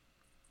 though.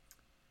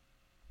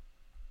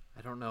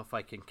 I don't know if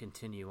I can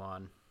continue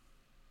on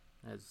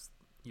as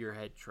your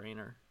head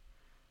trainer.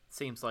 It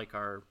seems like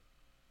our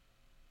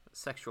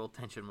sexual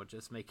tension would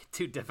just make it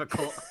too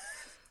difficult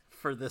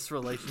for this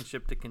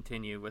relationship to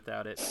continue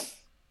without it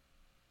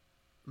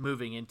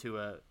moving into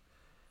a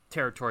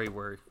territory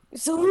where...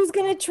 So who's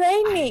going to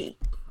train me?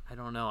 I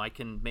don't know. I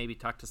can maybe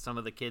talk to some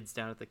of the kids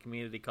down at the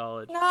community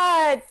college.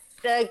 Not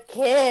the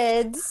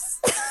kids.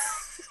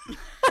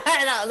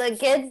 I know, the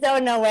kids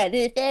don't know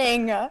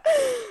anything.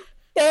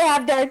 They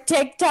have their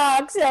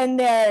TikToks and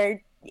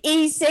their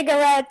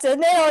e-cigarettes,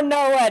 and they don't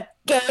know what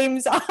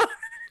games are.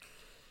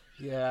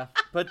 Yeah,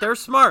 but they're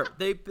smart.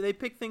 They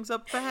pick things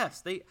up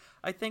fast.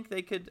 I think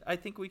we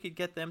could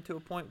get them to a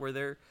point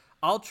where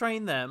I'll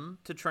train them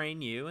to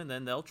train you, and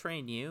then they'll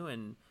train you,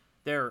 and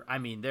they're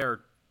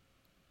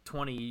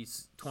 20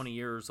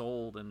 years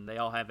old, and they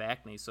all have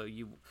acne, so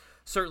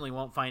certainly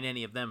won't find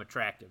any of them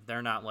attractive.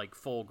 They're not like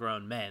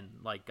full-grown men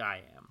like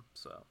I am.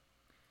 So,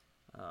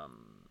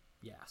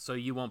 yeah. So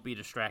you won't be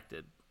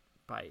distracted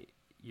by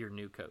your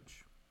new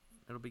coach.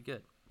 It'll be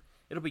good.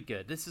 It'll be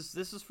good. This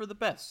is for the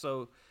best.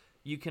 So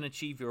you can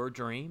achieve your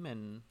dream,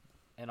 and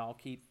I'll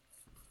keep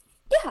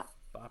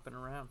bopping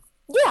around.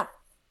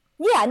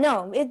 Yeah.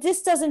 No,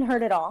 this doesn't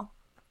hurt at all.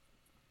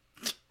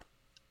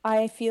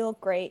 I feel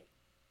great.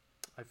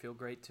 I feel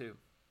great too.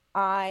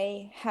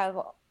 I have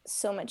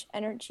so much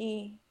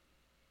energy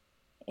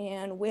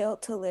and will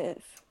to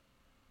live.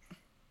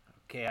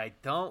 Okay, I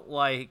don't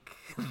like.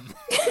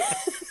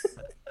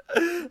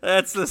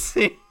 That's the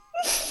scene.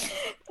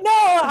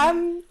 No,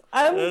 I'm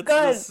That's good.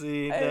 The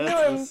scene.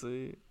 That's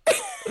the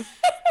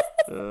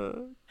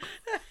scene.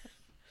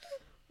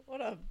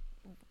 What a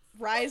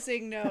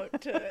rising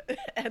note to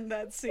end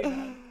that scene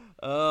on.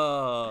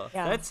 Oh,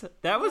 Yeah.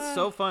 that was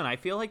so fun. I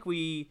feel like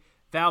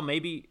Val,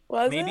 maybe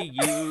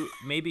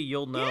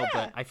you'll know, Yeah.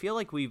 but I feel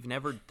like we've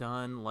never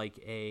done like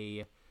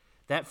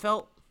that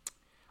felt.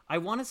 I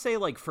want to say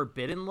like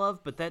forbidden love,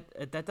 but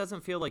that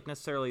doesn't feel like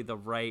necessarily the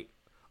right.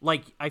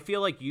 Like I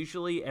feel like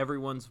usually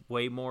everyone's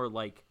way more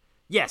like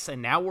yes,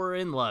 and now we're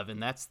in love,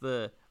 and that's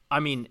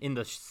in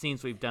the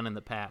scenes we've done in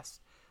the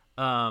past.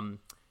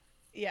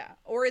 Yeah,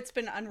 or it's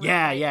been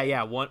unrequited.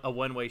 Yeah. A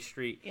one-way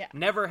street. Yeah.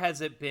 Never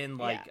has it been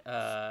like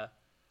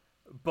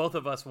both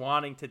of us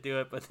wanting to do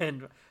it, but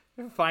then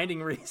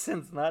finding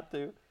reasons not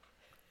to.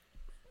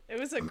 It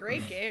was a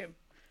great game.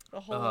 The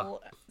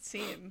whole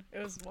scene. It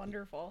was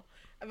wonderful.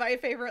 My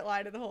favorite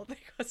line of the whole thing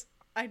was,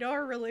 "I know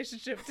our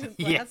relationship didn't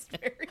last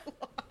very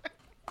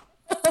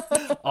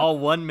long." All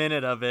 1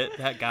 minute of it,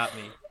 that got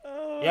me.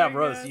 Oh Yeah, my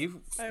Rose, God.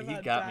 you I'm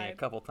got me a untied.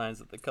 couple times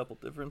with a couple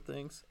different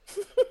things.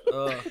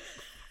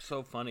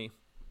 So funny.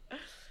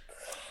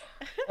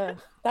 That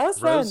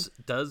was Rose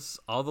fun. does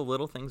all the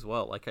little things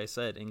well, like I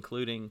said,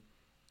 including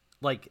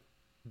like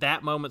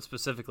that moment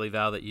specifically,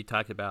 Val, that you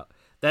talked about.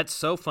 That's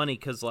so funny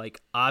because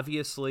like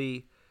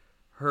obviously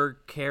her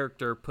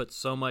character put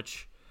so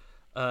much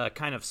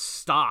kind of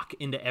stock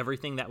into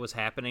everything that was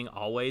happening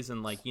always,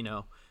 and like, you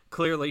know,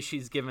 clearly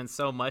she's given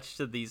so much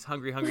to these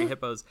hungry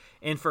hippos,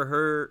 and for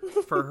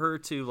her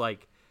to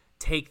like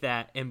take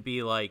that and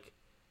be like,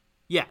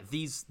 yeah,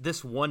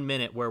 this 1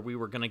 minute where we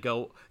were gonna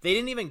go, they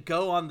didn't even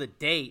go on the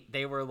date,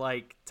 they were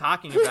like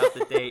talking about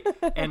the date,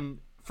 and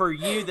for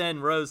you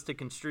then, Rose, to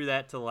construe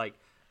that to like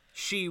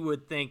she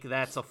would think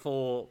that's a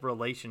full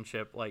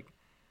relationship, like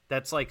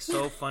that's like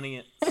so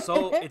funny. It's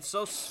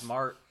so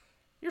smart.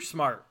 You're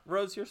smart,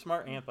 Rose. You're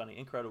smart and funny.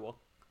 Incredible.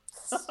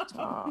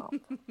 Stop.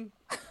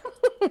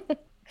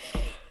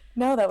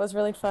 No, that was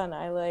really fun.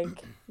 I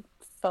like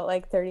felt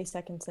like 30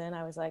 seconds in,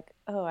 I was like,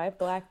 oh, I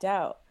blacked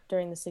out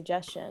during the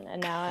suggestion,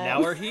 and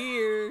Now we're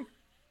here.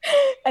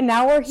 and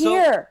now we're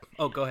here.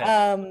 Oh, go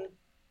ahead.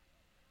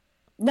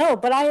 No,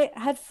 but I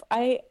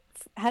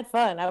had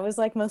fun. I was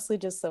like mostly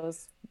just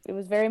it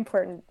was very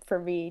important for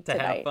me To have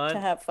tonight fun? to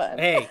have fun.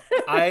 Hey,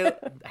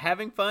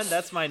 having fun.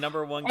 That's my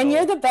number one goal. And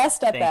you're the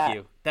best at Thank that.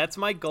 you. That's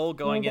my goal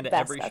going You're the into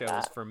best every at show is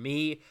that. for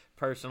me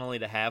personally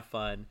to have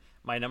fun.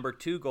 My number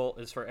 2 goal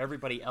is for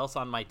everybody else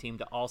on my team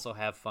to also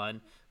have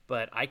fun,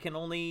 but I can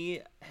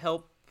only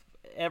help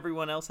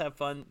everyone else have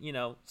fun, you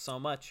know, so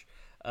much.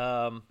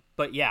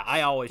 But yeah,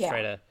 I always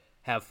try to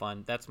have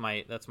fun. That's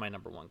my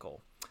number 1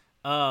 goal.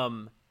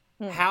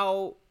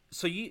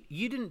 So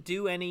you didn't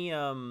do any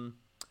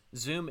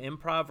Zoom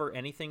improv or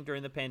anything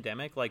during the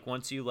pandemic, like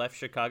once you left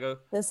Chicago?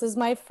 This is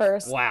my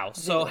first. Wow.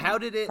 So Zoom how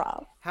did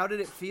improv.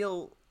 it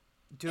feel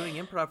doing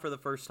improv for the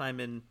first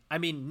time in, I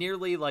mean,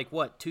 nearly like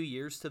what, 2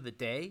 years to the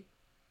day?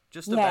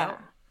 Just Yeah, about?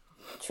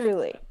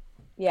 truly.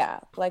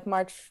 Yeah, like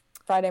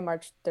Friday,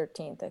 March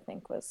 13th, I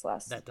think was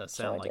last. That does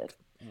show sound I did. like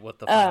what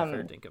the final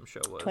Fair Dinkum show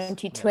was.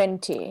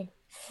 2020.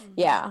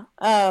 Yeah.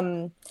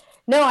 No,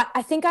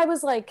 I think I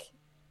was like,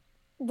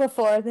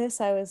 before this,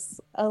 I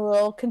was a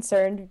little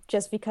concerned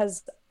just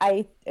because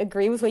I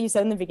agree with what you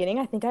said in the beginning.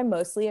 I think I'm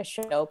mostly a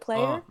show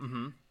player.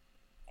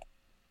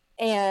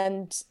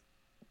 And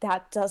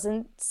that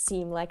doesn't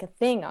seem like a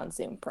thing on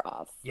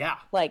Zoomprov. Yeah.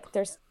 Like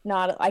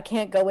I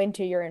can't go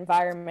into your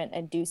environment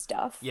and do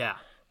stuff. Yeah.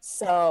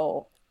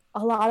 So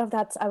a lot of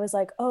that's, I was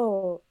like,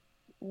 oh,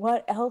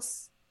 what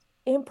else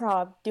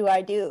improv do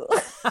I do?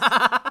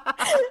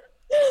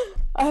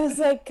 I was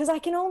like, because I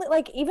can only,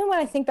 like, even when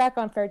I think back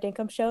on Fair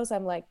Dinkum shows,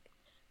 I'm like,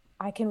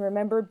 I can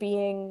remember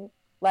being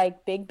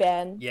like Big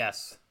Ben.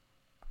 Yes.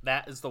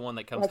 That is the one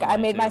that comes Like to I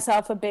mind made too.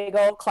 myself a big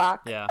old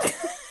clock. Yeah.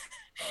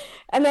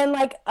 And then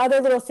like other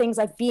little things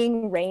like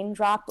being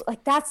Raindrop,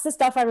 like that's the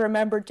stuff I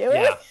remember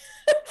doing. Yeah.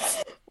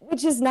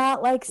 Which is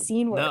not like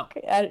scene work.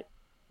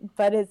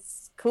 But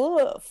it's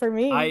cool for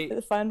me.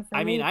 It's fun for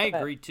me. I mean, I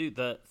but- agree too.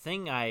 The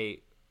thing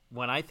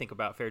when I think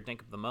about Fair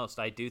Dinkum the most,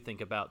 I do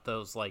think about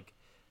those like,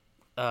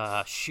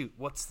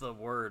 what's the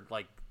word?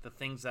 Like the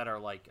things that are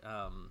like,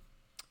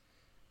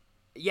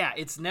 yeah,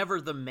 it's never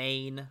the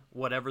main,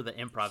 whatever the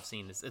improv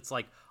scene is. It's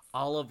like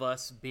all of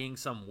us being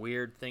some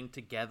weird thing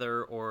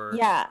together, or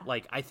Yeah.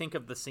 like I think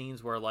of the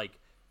scenes where like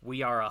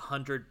we are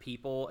 100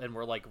 people and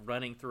we're like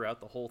running throughout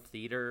the whole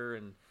theater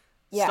and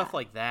Yeah. stuff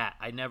like that.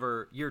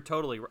 You're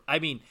totally, I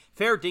mean,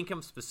 Fair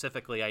Dinkum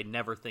specifically, I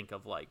never think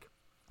of like,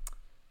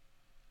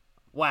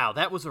 wow,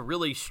 that was a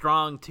really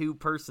strong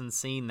 2-person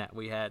scene that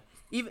we had.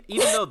 Even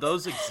though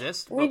those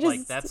exist, but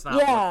like that's not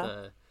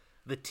what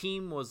the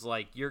team was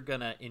like. You're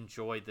gonna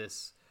enjoy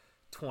this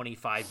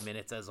 25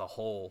 minutes as a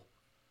whole,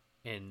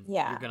 and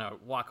you're gonna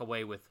walk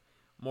away with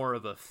more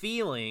of a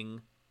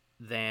feeling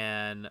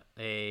than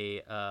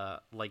a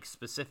like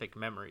specific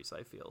memories.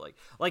 I feel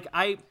like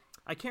I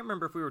can't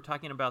remember if we were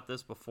talking about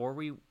this before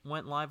we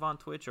went live on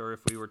Twitch or if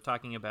we were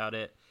talking about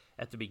it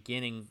at the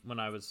beginning when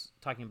I was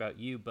talking about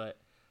you, but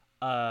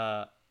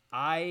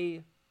I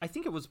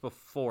think it was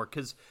before,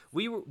 because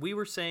we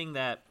were saying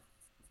that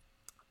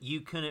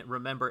you couldn't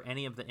remember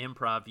any of the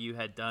improv you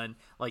had done,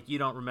 like you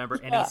don't remember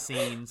any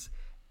scenes,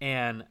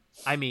 and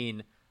I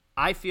mean,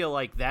 I feel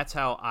like that's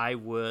how I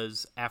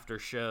was after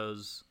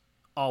shows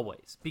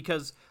always,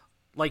 because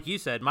like you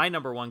said, my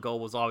number one goal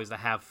was always to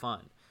have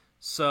fun.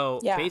 So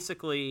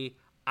basically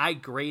I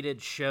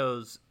graded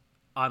shows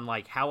on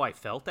like how I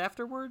felt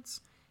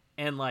afterwards,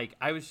 and like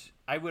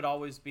I would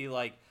always be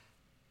like,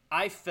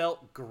 I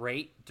felt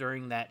great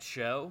during that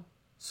show,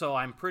 so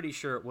I'm pretty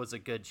sure it was a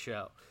good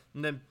show.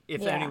 And then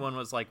if anyone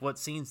was like, what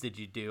scenes did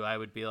you do? I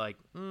would be like,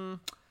 I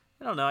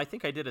don't know. I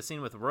think I did a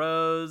scene with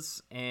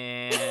Rose,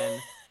 and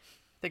I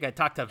think I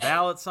talked to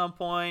Val at some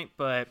point,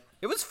 but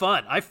it was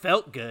fun. I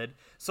felt good.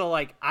 So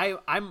like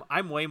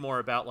I'm way more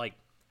about like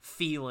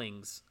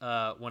feelings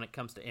when it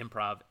comes to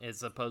improv,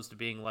 as opposed to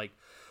being like,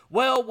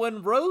 well,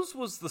 when Rose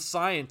was the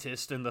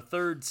scientist in the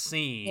third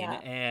scene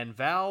and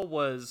Val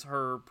was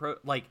her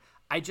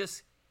I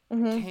just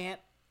can't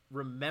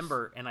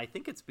remember, and I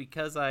think it's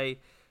because I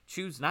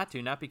choose not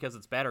to, not because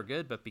it's bad or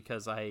good, but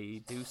because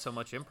I do so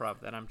much improv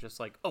that I'm just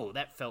like, oh,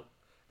 that felt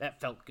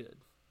good.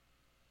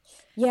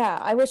 Yeah,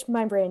 I wish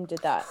my brain did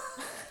that.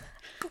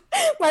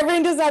 My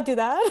brain does not do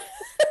that.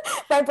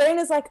 My brain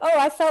is like, oh,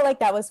 I felt like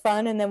that was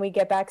fun, and then we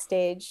get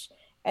backstage,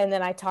 and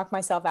then I talk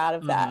myself out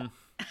of that,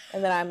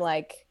 and then I'm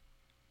like,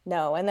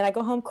 no, and then I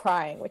go home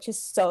crying, which is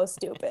so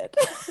stupid.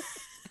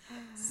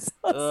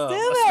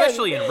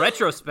 Especially in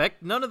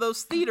retrospect, none of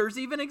those theaters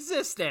even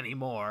exist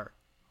anymore.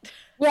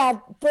 Yeah,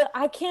 but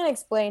I can't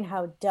explain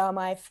how dumb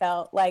I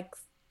felt like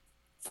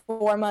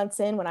 4 months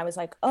in when I was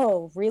like,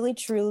 oh, really,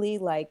 truly,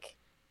 like,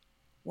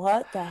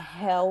 what the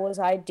hell was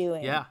I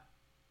doing? Yeah.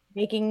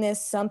 Making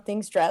this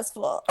something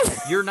stressful.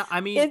 You're not, I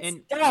mean,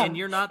 and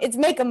you're not. It's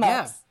make 'em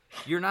ups. Yeah,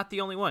 you're not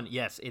the only one.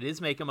 Yes, it is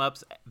make 'em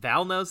ups.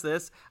 Val knows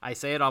this. I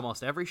say it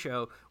almost every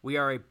show. We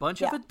are a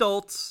bunch of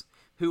adults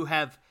who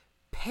have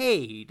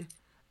paid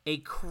a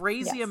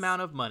crazy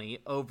amount of money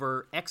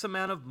over X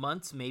amount of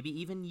months, maybe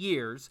even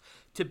years,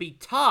 to be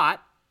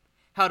taught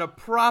how to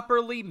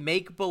properly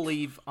make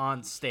believe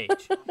on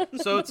stage.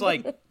 So it's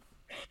like,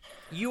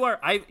 you are,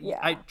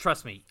 I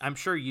trust me, I'm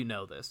sure you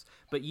know this,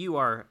 but you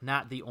are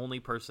not the only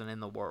person in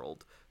the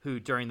world who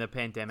during the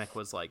pandemic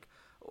was like,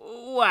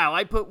 wow,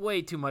 I put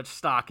way too much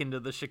stock into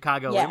the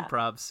Chicago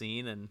improv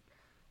scene and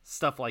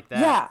stuff like that.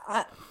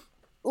 Yeah,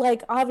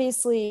 like,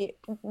 obviously,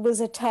 was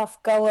a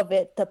tough go of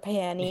it, the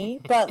panty,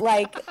 but,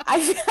 like,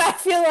 I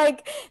feel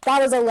like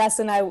that was a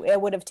lesson it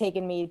would have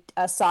taken me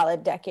a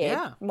solid decade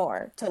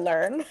more to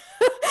learn.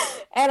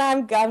 And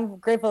I'm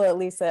grateful at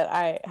least that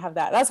I have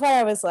that. That's why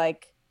I was,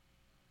 like,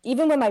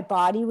 even when my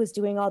body was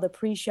doing all the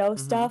pre-show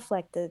stuff,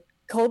 like the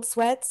cold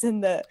sweats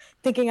and the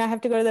thinking I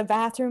have to go to the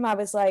bathroom, I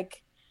was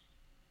like,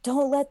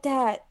 don't let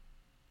that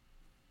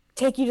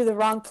take you to the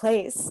wrong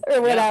place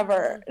or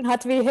whatever.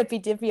 Not to be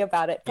hippy-dippy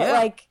about it, but,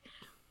 like,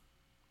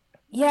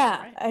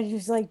 I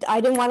just like,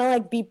 I didn't want to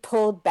like be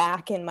pulled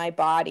back in my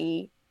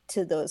body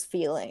to those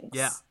feelings.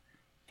 Yeah.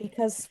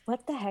 Because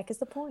what the heck is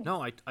the point?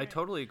 No, I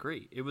totally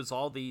agree. It was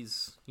all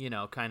these,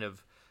 kind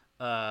of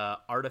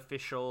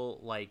artificial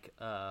like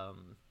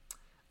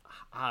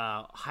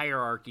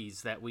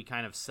hierarchies that we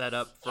kind of set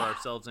up for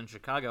ourselves in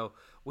Chicago,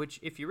 which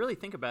if you really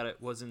think about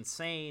it was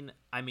insane.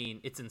 I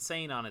mean, it's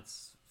insane on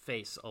its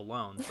face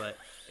alone, but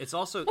it's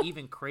also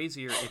even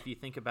crazier if you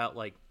think about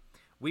like,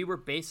 we were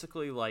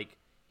basically like,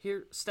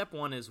 here, step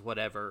one is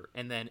whatever,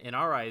 and then in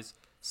our eyes,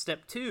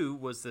 step two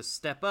was the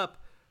step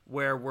up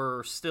where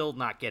we're still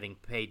not getting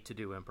paid to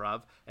do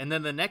improv, and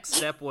then the next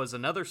step was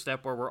another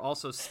step where we're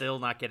also still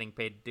not getting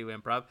paid to do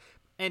improv,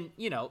 and,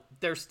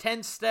 there's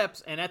 10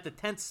 steps, and at the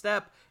 10th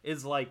step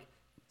is, like,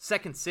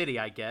 Second City,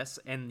 I guess,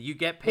 and you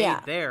get paid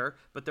there,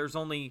 but there's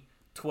only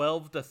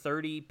 12 to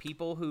 30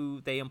 people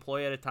who they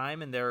employ at a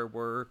time, and there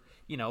were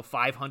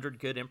 500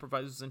 good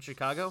improvisers in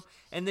Chicago,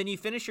 and then you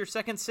finish your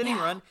Second City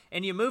run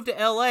and you move to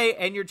LA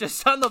and you're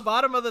just on the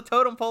bottom of the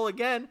totem pole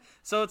again.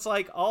 So it's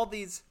like all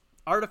these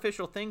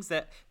artificial things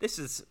that this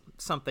is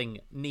something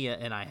Nia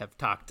and I have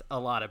talked a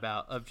lot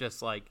about, of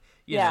just like,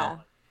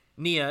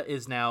 Nia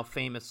is now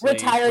famously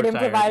retired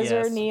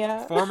improviser.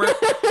 Nia,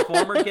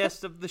 former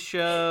guest of the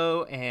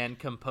show and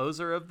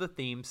composer of the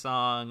theme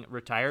song,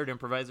 retired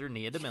improviser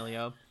Nia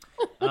D'Amelio.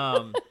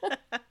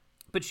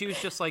 But she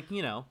was just like,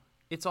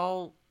 it's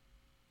all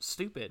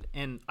stupid.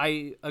 And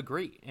I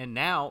agree. And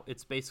now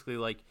it's basically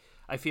like,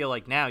 I feel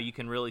like now you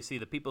can really see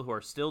the people who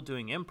are still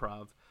doing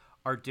improv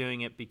are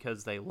doing it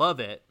because they love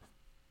it.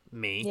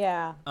 Me.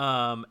 Yeah.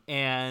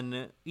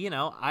 And, you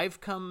know,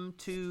 I've come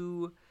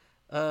to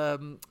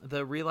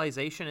the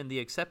realization and the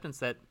acceptance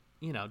that,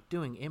 you know,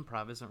 doing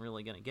improv isn't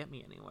really going to get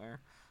me anywhere.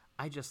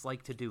 I just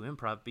like to do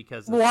improv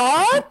because...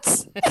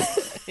 What?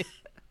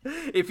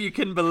 If you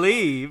can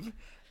believe.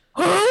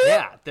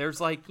 Yeah,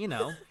 there's like, you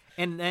know...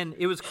 And then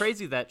it was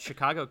crazy that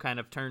Chicago kind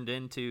of turned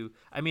into...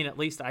 I mean, at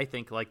least I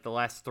think, like, the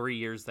last 3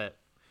 years that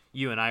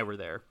you and I were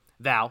there.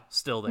 Val,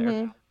 still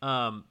there.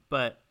 Mm-hmm.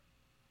 But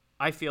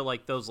I feel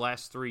like those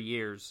last 3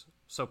 years,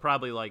 so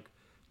probably like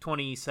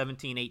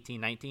 2017, 18,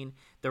 19,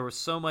 there was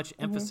so much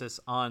emphasis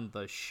on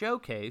the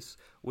showcase,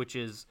 which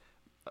is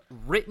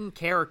written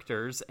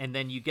characters, and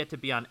then you get to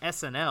be on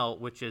SNL,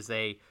 which is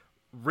a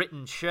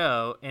written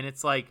show, and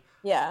it's like,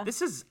 Yeah.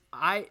 this is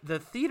the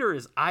theater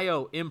is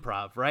IO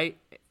improv, right?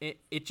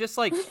 It just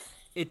like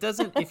it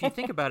doesn't, if you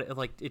think about it,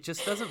 like it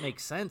just doesn't make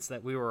sense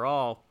that we were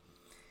all,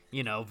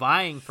 you know,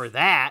 vying for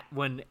that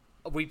when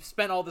we've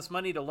spent all this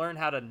money to learn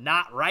how to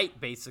not write,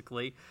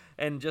 basically,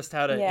 and just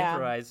how to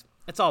improvise.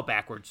 It's all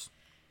backwards.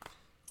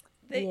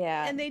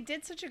 And they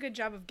did such a good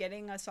job of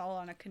getting us all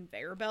on a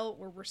conveyor belt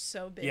where we're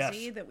so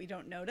busy that we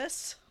don't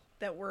notice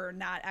that we're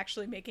not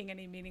actually making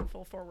any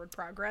meaningful forward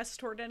progress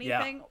toward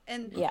anything.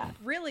 And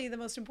really the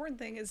most important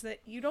thing is that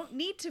you don't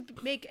need to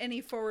make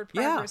any forward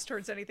progress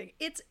towards anything.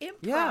 It's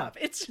improv.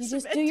 It's just, you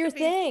just do your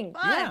thing.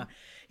 Fun.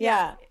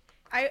 Yeah.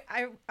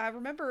 I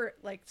remember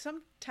like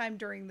sometime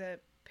during the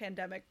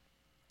pandemic,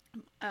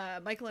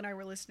 Michael and I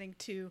were listening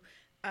to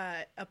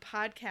a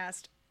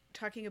podcast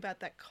talking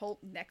about that cult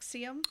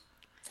NXIVM.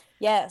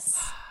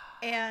 Yes.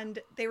 And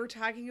they were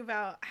talking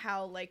about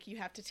how like you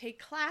have to take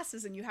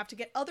classes and you have to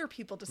get other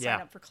people to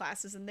sign up for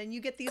classes, and then you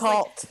get these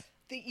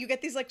you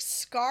get these like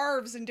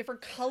scarves in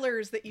different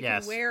colors that you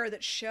can wear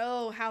that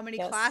show how many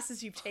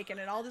classes you've taken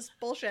and all this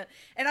bullshit.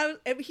 And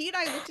he and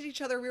I looked at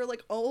each other. We were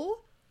like,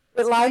 "Oh,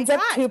 it lines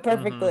up too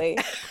perfectly."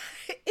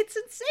 It's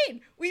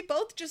insane. We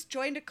both just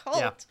joined a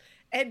cult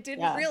and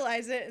didn't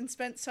realize it and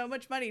spent so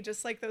much money,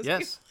 just like those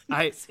people in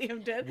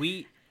NXIVM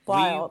did.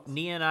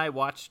 Nia and I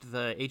watched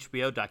the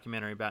HBO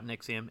documentary about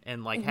NXIVM,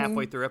 and like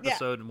halfway through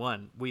episode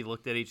 1, we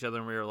looked at each other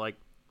and we were like,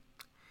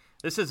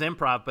 "This is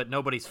improv, but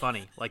nobody's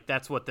funny." Like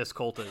that's what this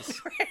cult is.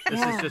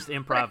 This is just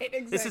improv. Right,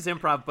 exactly. This is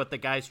improv, but the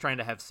guy's trying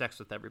to have sex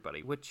with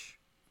everybody, which.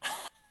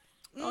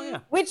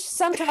 Which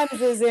sometimes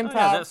is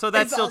improv. So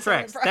that still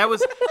tracks. Improv.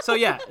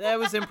 That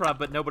was improv,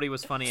 but nobody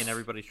was funny, and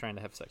everybody's trying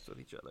to have sex with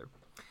each other.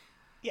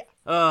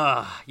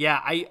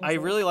 I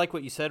really like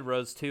what you said,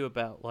 Rose, too,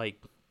 about like.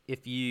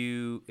 If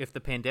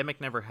the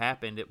pandemic never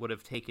happened, it would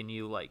have taken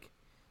you like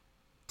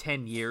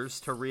 10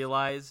 years to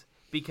realize,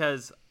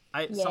 because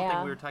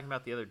something we were talking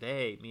about the other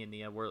day, me and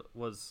Nia,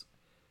 was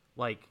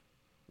like,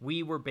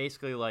 we were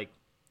basically like,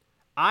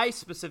 I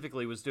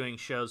specifically was doing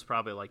shows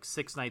probably like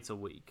 6 nights a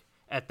week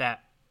at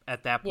that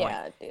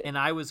point. And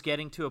I was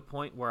getting to a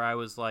point where I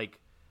was like,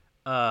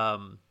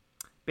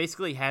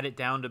 basically had it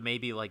down to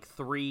maybe like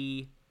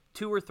 2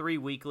 or 3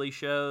 weekly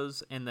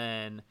shows, and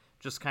then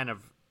just kind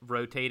of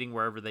rotating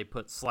wherever they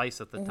put Slice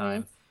at the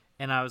time.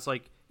 And I was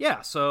like,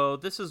 so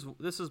this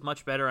is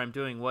much better. I'm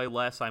doing way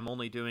less. I'm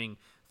only doing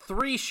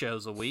 3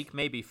 shows a week,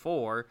 maybe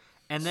 4.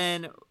 And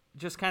then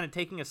just kind of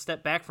taking a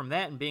step back from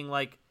that and being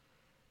like,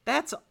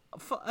 that's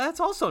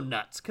also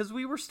nuts, because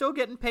we were still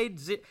getting paid.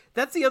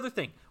 That's the other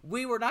thing.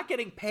 We were not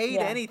getting paid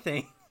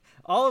anything.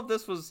 All of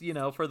this was, you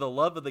know, for the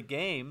love of the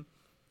game.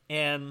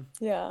 And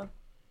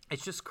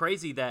it's just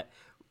crazy that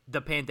the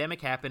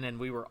pandemic happened and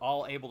we were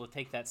all able to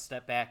take that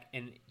step back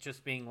and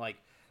just being like,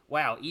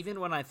 wow,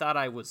 even when I thought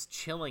I was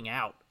chilling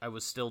out, I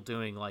was still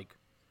doing like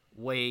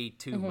way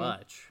too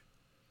much.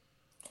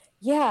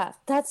 Yeah,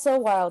 that's so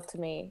wild to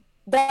me.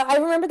 I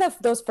remember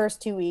those first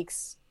 2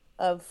 weeks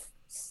of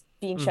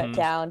being shut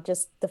down,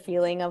 just the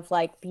feeling of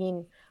like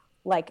being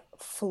like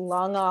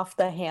flung off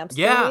the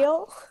hamster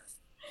wheel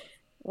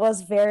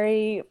was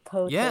very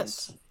potent.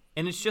 Yes.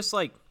 And it's just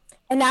like,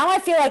 and now I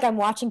feel like I'm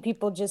watching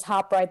people just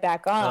hop right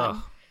back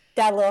on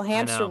that little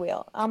hamster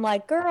wheel. I'm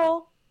like,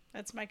 girl.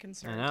 That's my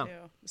concern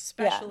too,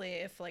 especially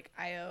if like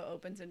IO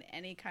opens in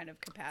any kind of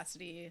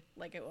capacity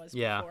like it was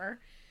before.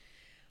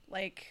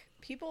 Like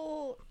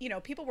people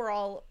were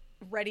all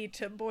ready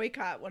to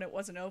boycott when it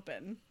wasn't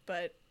open,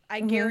 but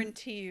I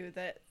guarantee you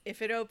that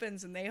if it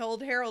opens and they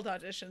hold Herald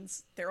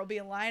auditions, there will be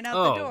a line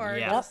out the door,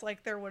 just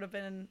like there would have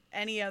been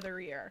any other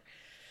year.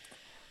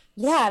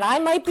 Yeah, and I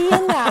might be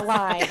in that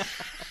line.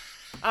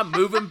 I'm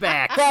moving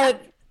back.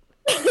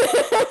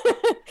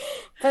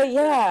 But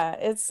yeah,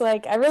 it's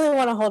like I really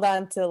want to hold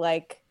on to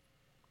like,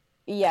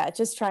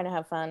 just trying to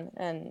have fun.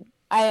 And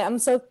I'm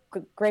so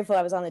grateful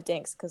I was on the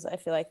Dinks, because I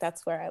feel like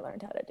that's where I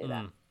learned how to do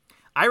that.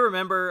 I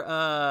remember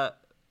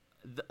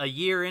a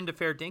year into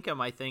Fair Dinkum,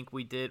 I think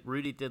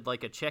Rudy did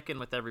like a check-in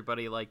with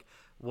everybody, like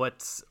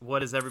what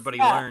has everybody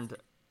learned,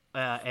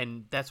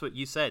 and that's what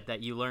you said,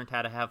 that you learned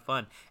how to have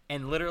fun,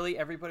 and literally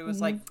everybody was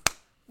like,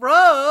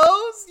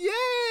 Rose,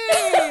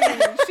 yay!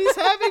 She's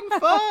having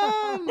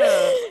fun.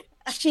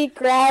 She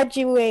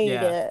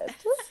graduated.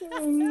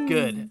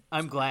 Good.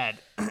 I'm glad.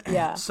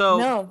 Yeah. So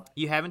No.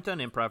 you haven't done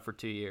improv for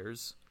 2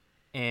 years,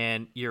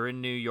 and you're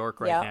in New York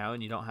right Yep. now,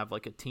 and you don't have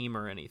like a team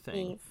or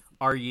anything. Eve.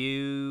 Are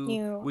you?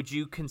 No. Would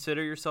you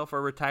consider yourself a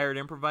retired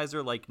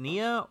improviser like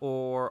Nia,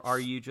 or are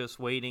you just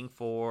waiting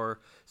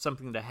for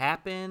something to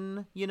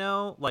happen? You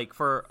know, like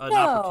for an No,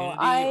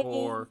 opportunity,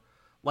 or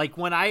like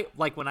when I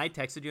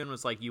texted you and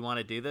was like, "You want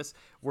to do this?"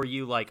 Were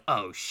you like,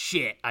 "Oh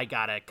shit, I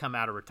gotta come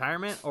out of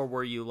retirement," or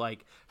were you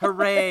like,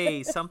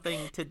 "Hooray,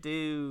 something to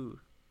do"?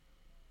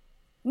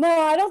 No,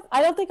 I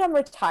don't think I'm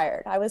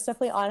retired. I was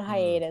definitely on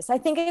hiatus. I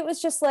think it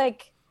was just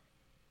like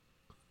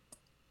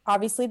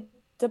obviously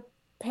the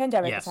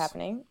pandemic Yes. is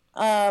happening.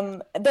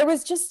 I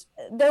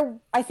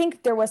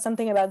think there was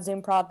something about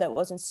Zoomprov that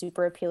wasn't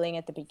super appealing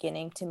at the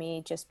beginning to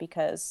me just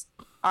because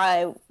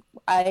I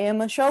am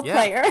a show Yeah.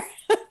 player.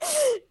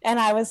 And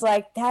I was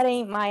like, that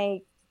ain't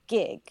my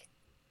gig.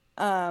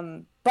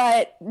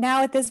 But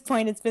now at this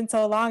point, it's been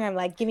so long, I'm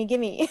like,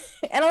 gimme.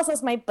 And also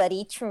it's my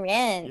buddy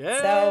Trent.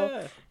 Yeah.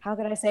 So how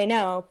could I say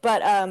no? But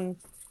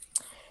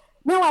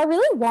no, I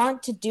really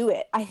want to do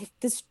it.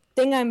 This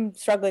thing I'm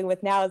struggling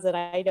with now is that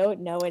I don't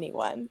know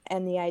anyone.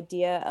 And the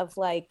idea of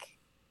like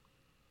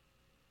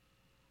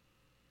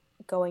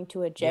going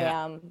to a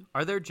jam.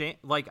 Are there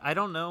like I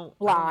don't know.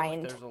 I don't know if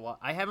Blind. there's a lot.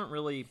 I haven't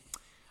really.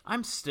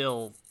 I'm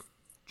still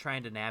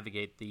trying to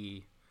navigate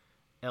the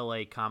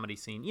LA comedy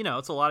scene. You know,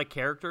 it's a lot of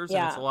characters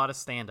and it's a Yeah. lot of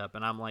stand up,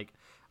 and I'm like,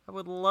 I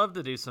would love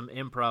to do some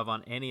improv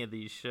on any of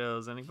these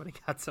shows. Anybody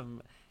got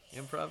some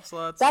improv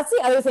slots? That's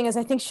the other thing is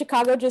I think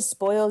Chicago just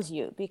spoils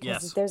you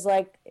because Yes. there's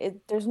like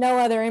there's no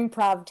other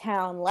improv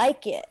town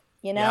like it.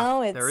 You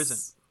know, Yeah, there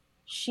isn't.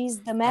 She's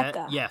the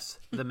Mecca. Yes,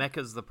 the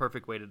Mecca is the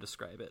perfect way to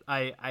describe it.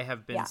 I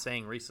have been Yeah.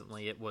 saying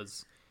recently it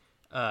was,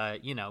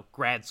 you know,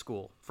 grad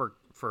school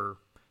for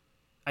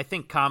I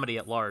think comedy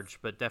at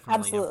large, but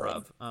definitely Absolutely.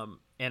 improv.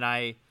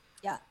 And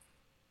Yeah.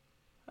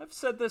 I've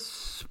said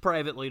this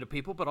privately to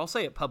people, but I'll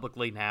say it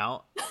publicly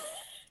now.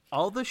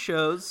 All the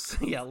shows,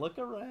 yeah, look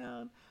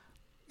around.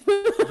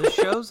 The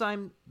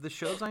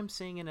shows I'm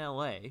seeing in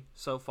LA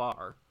so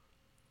far,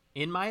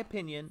 in my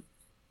opinion,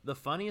 the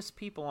funniest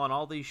people on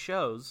all these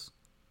shows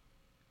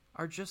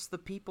are just the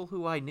people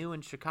who I knew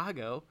in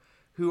Chicago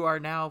who are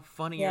now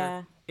funnier.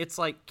 Yeah. It's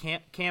like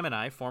Cam and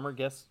I, former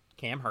guest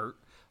Cam Hurt,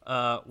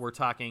 were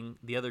talking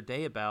the other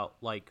day about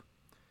like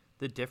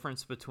the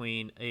difference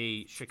between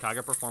a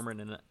Chicago performer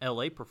and an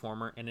LA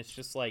performer, and it's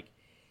just like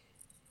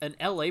an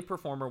LA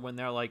performer when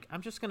they're like,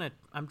 I'm just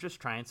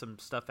trying some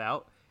stuff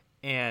out,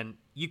 and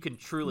you can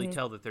truly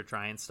tell that they're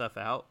trying stuff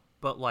out.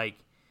 But like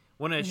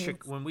when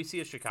when we see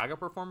a Chicago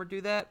performer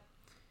do that,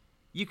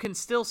 you can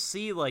still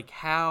see like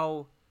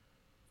how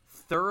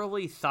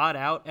thoroughly thought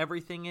out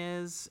everything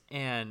is,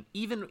 and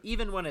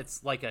even when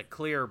it's like a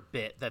clear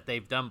bit that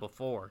they've done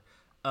before,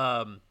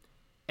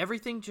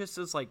 everything just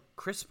is like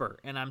crisper,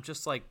 and I'm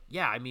just like,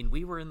 yeah, I mean,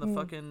 we were in the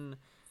fucking,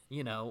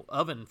 you know,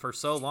 oven for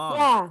so long.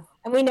 Yeah,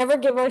 and we never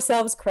give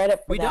ourselves credit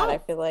for We that. don't. I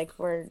feel like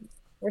we're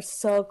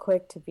so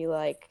quick to be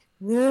like,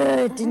 "Ugh,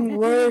 it didn't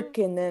work,"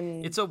 and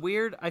then It's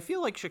I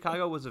feel like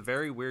Chicago was a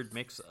very weird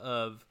mix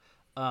of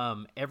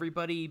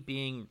everybody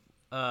being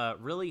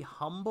really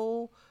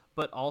humble,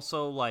 but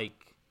also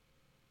like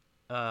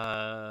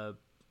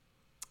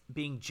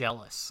being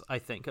jealous, I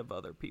think, of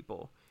other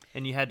people.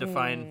 And you had to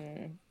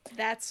find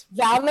That's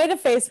Val made a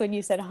face when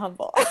you said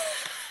humble.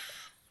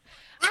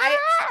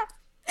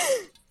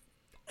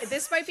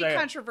 this might be Say it.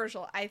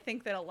 controversial. I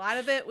think that a lot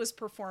of it was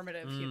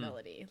performative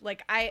humility.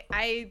 Like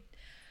I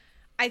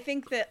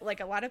think that like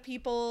a lot of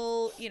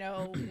people, you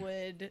know,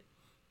 would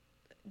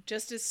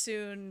just as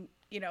soon,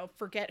 you know,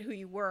 forget who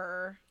you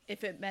were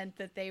if it meant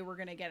that they were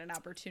going to get an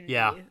opportunity.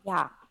 Yeah.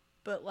 Yeah,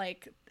 But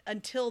like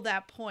until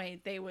that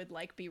point, they would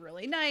like be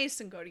really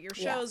nice and go to your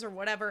shows or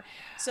whatever.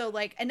 So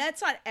like, and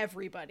that's not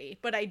everybody,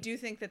 but I do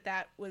think that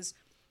that was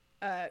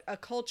a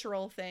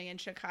cultural thing in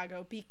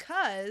Chicago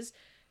because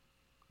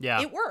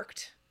it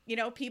worked. You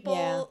know,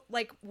 people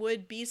like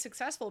would be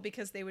successful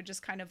because they would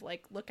just kind of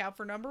like look out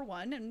for number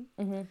one.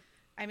 And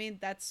I mean,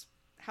 that's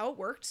how it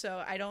worked.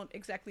 So I don't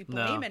exactly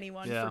blame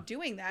anyone for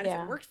doing that if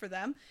it worked for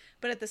them.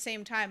 But at the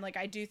same time, like,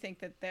 I do think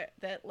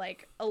that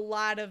like a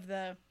lot of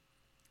the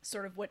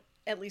sort of what,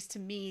 at least to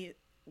me,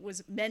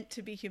 was meant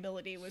to be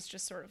humility was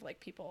just sort of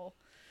like people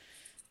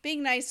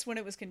being nice when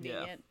it was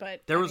convenient.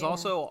 But there I was mean,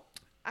 also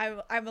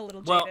I'm a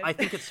little jaded. well, I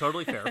think it's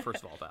totally fair,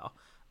 first of all,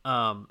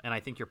 Val. And I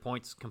think your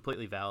point's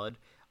completely valid.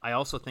 I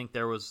also think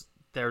there's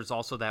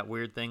also that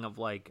weird thing of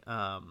like,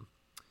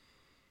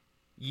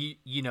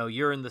 you know,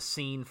 you're in the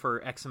scene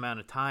for X amount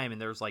of time,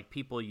 and there's like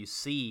people you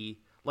see.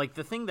 Like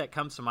the thing that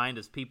comes to mind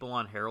is people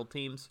on Herald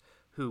teams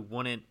who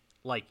wouldn't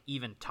like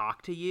even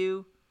talk to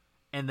you,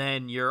 and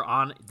then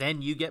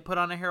you get put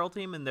on a Herald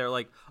team, and they're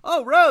like,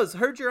 "Oh, Rose,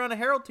 heard you're on a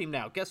Herald team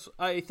now. Guess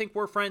I think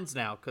we're friends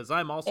now because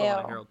I'm also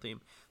on a Herald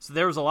team." So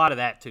there was a lot of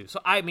that too. So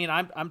I mean,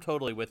 I'm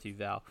totally with you,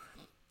 Val,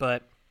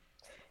 but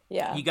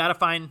yeah, you got to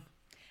find.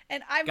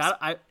 and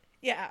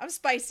Yeah, I'm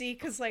spicy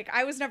because, like,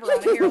 I was never on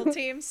a Herald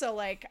team, so,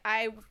 like,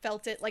 I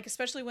felt it, like,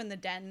 especially when the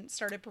Den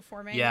started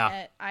performing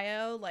at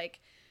I.O.,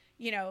 like,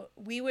 you know,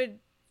 we would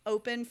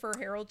open for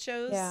Herald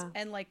shows,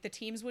 and, like, the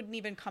teams wouldn't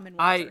even come and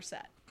watch our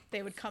set.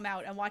 They would come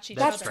out and watch each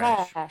other. That's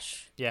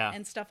trash. Yeah.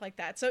 And stuff like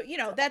that. So, you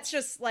know, that's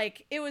just,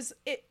 like,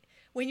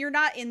 when you're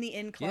not in the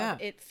in club,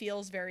 it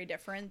feels very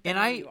different than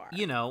when you are.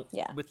 You know,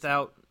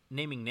 without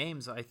naming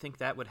names, I think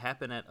that would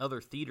happen at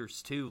other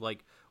theaters, too,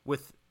 like,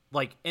 with...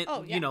 Like,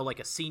 you know,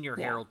 like a senior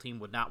Herald team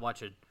would not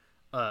watch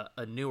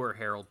a newer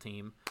Herald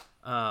team.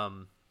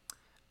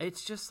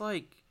 It's just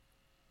like...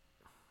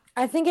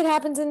 I think it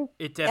happens in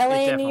LA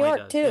and New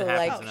York, too. It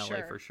happens in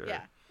LA for sure.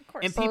 Yeah, of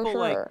course. And people,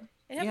 like...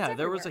 Yeah,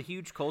 there was a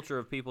huge culture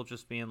of people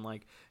just being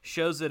like,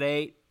 shows at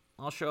 8,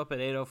 I'll show up at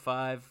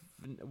 8:05.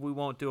 We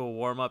won't do a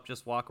warm-up,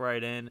 just walk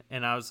right in.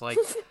 And I was like,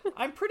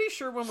 I'm pretty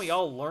sure when we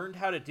all learned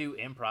how to do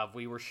improv,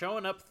 we were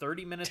showing up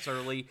 30 minutes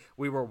early.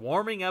 We were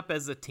warming up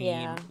as a team.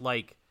 Yeah.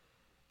 Like...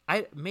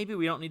 maybe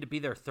we don't need to be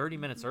there 30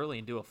 minutes early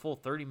and do a full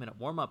 30-minute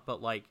warm-up,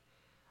 but, like,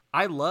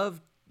 I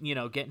love, you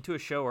know, getting to a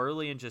show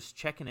early and just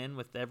checking in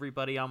with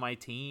everybody on my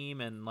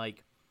team. And,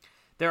 like,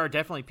 there are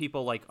definitely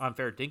people, like, on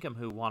Fair Dinkum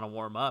who want to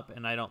warm up,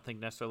 and I don't think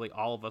necessarily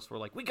all of us were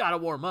like, we got to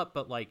warm up,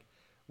 but, like,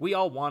 we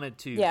all wanted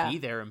to be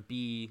there and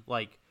be,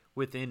 like,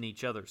 within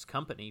each other's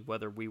company,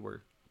 whether we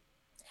were...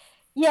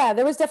 Yeah,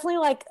 there was definitely,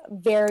 like,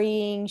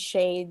 varying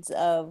shades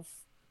of...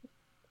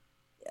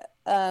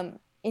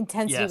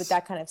 intensity with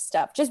that kind of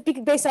stuff, just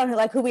based on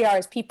like who we are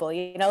as people,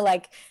 you know,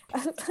 like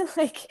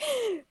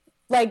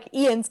like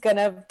Ian's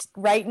gonna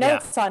write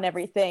notes on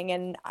everything,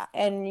 and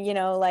you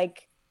know,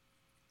 like,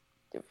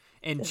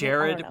 and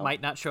Jared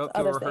might not show up to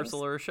a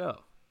rehearsal or a show,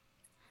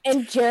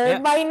 and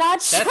Jared might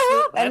not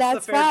show up, and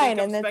that's fine.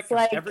 And it's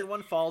like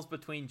everyone falls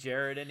between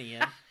Jared and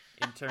Ian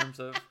in terms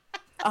of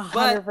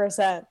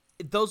 100%.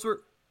 Those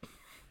were,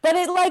 but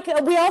it, like,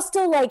 we all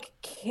still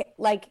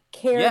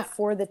cared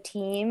for the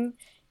team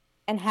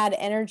and had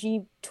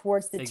energy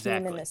towards the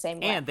team in the same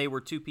way. And they were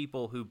two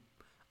people who,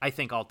 I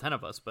think all 10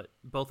 of us, but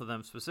both of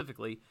them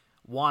specifically,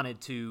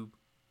 wanted to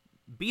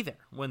be there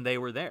when they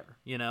were there,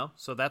 you know?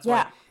 So that's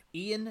why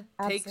Ian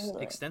takes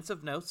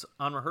extensive notes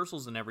on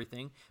rehearsals and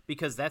everything,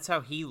 because that's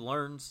how he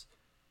learns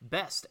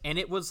best. And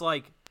it was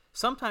like,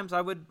 sometimes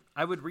I would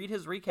read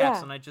his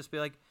recaps and I'd just be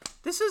like,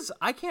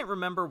 I can't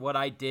remember what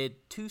I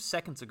did 2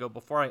 seconds ago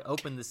before I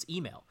opened this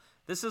email.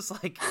 This is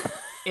like,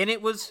 and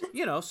it was,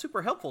 you know,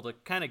 super helpful to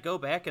kind of go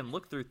back and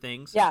look through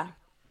things. Yeah.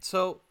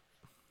 So.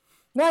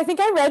 No, I think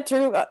I read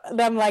through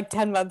them like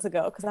 10 months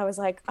ago because I was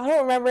like, I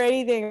don't remember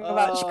anything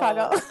about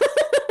Chicago.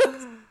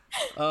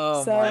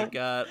 Oh, so, my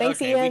God.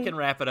 Thanks, okay, Ian. We can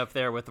wrap it up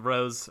there with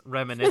Rose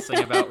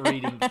reminiscing about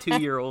reading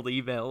 2-year-old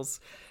emails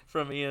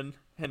from Ian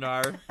in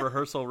our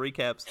rehearsal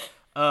recaps.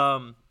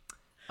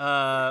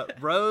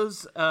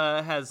 Rose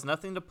has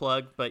nothing to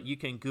plug, but you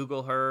can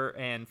Google her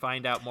and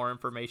find out more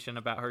information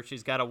about her.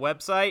 She's got a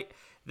website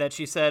that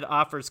she said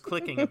offers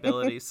clicking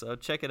abilities, so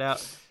check it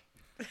out.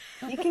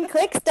 You can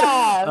click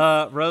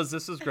stuff. Rose,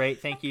 this was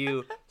great. Thank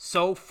you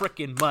so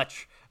freaking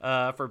much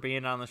for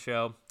being on the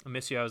show. I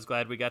miss you. I was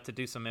glad we got to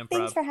do some improv.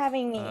 Thanks for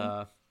having me.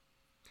 And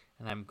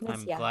I'm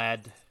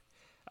glad.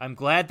 I'm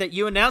glad that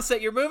you announced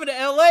that you're moving to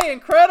LA.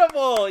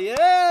 Incredible!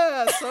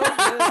 Yeah, so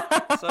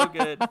good, so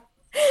good.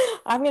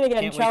 I'm gonna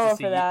get in trouble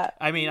for that.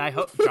 I mean, I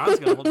hope John's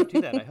gonna hold you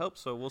to that. I hope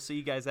so. We'll see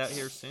you guys out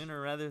here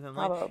sooner rather than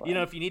later. Probably. You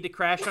know, if you need to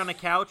crash on a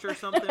couch or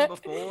something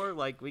before,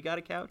 like, we got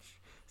a couch.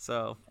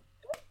 So,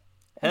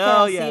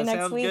 hell see yeah, you next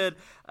sounds week. good.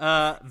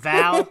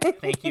 Val,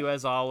 thank you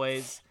as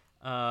always.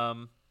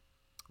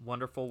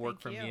 Wonderful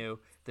work from you.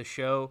 The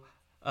show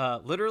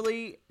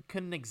literally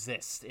couldn't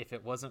exist if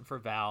it wasn't for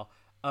Val.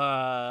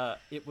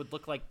 It would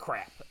look like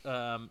crap.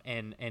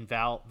 And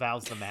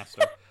Val's the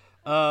master.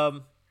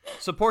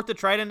 Support the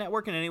Trident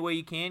Network in any way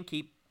you can.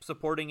 Keep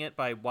supporting it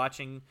by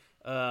watching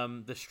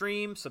the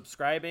stream,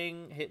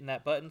 subscribing, hitting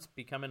that button,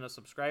 becoming a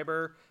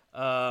subscriber,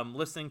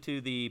 listening to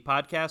the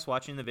podcast,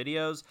 watching the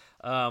videos.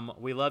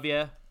 We love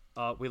you.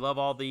 We love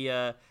all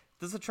the.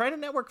 Does the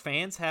Trident Network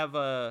fans have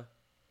a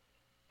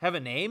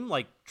name,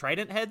 like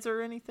Trident Heads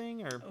or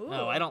anything? Or Ooh.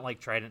 No, I don't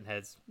like Trident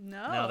Heads.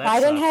 No, that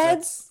Trident sucks.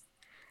 Heads.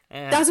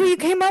 That's what you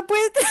came up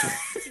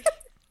with.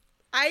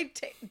 I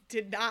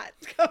did not.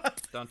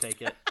 Don't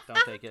take it. Don't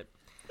take it.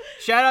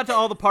 Shout out to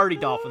all the party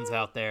dolphins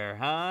out there,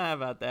 huh? How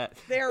about that?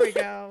 There we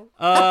go.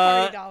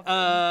 Party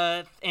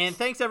dolphin. And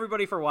thanks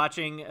everybody for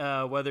watching,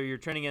 whether you're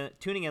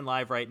tuning in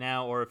live right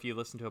now or if you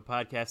listen to a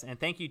podcast. And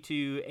thank you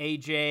to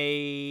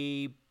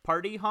AJ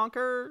Party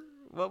Honker.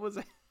 What was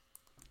it?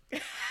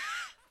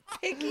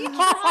 Piggy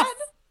John.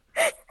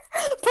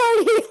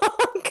 Party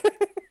honker.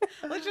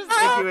 Let's just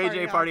Thank you,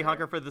 AJ Party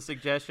Honker, for the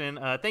suggestion.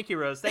 Thank you,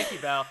 Rose. Thank you,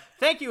 Val.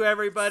 Thank you,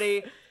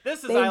 everybody.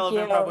 This is I Love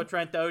Improv with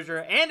Trent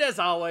Dozier. And as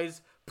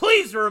always,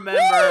 please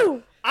remember,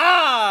 Woo!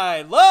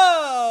 I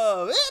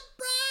love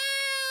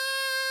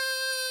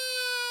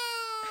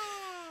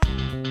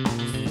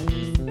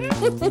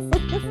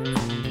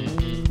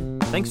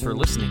improv. Thanks for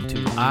listening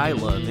to I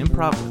Love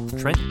Improv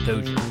with Trent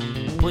Dozier.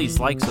 Please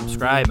like,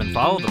 subscribe, and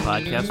follow the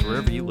podcast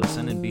wherever you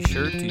listen, and be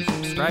sure to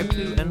subscribe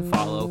to and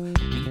follow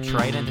the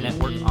Trident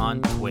Network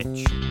on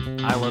Twitch.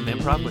 I Love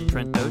Improv with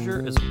Trent Dozier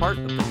is a part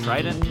of the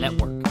Trident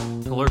Network.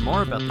 To learn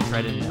more about the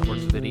Trident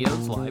Network's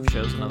videos, live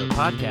shows, and other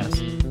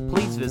podcasts,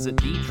 please visit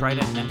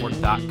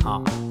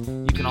thetridentnetwork.com.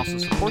 You can also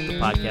support the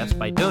podcast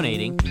by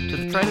donating to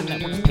the Trident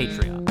Network's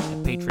Patreon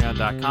at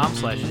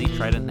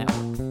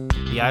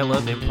patreon.com/thetridentnetwork. The I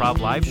Love Improv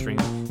live stream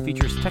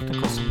features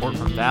technical support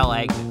from Val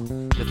Agnew.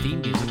 The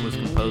theme music was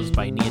composed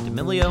by Nia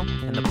D'Amelio,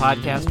 and the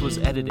podcast was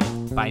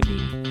edited by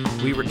me.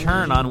 We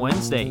return on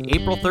Wednesday,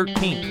 April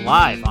 13th,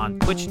 live on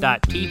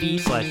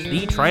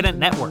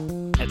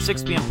twitch.tv/thetridentnetwork at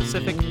 6 p.m.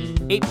 Pacific,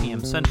 8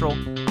 p.m. Central,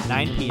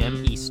 9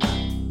 p.m. Eastern.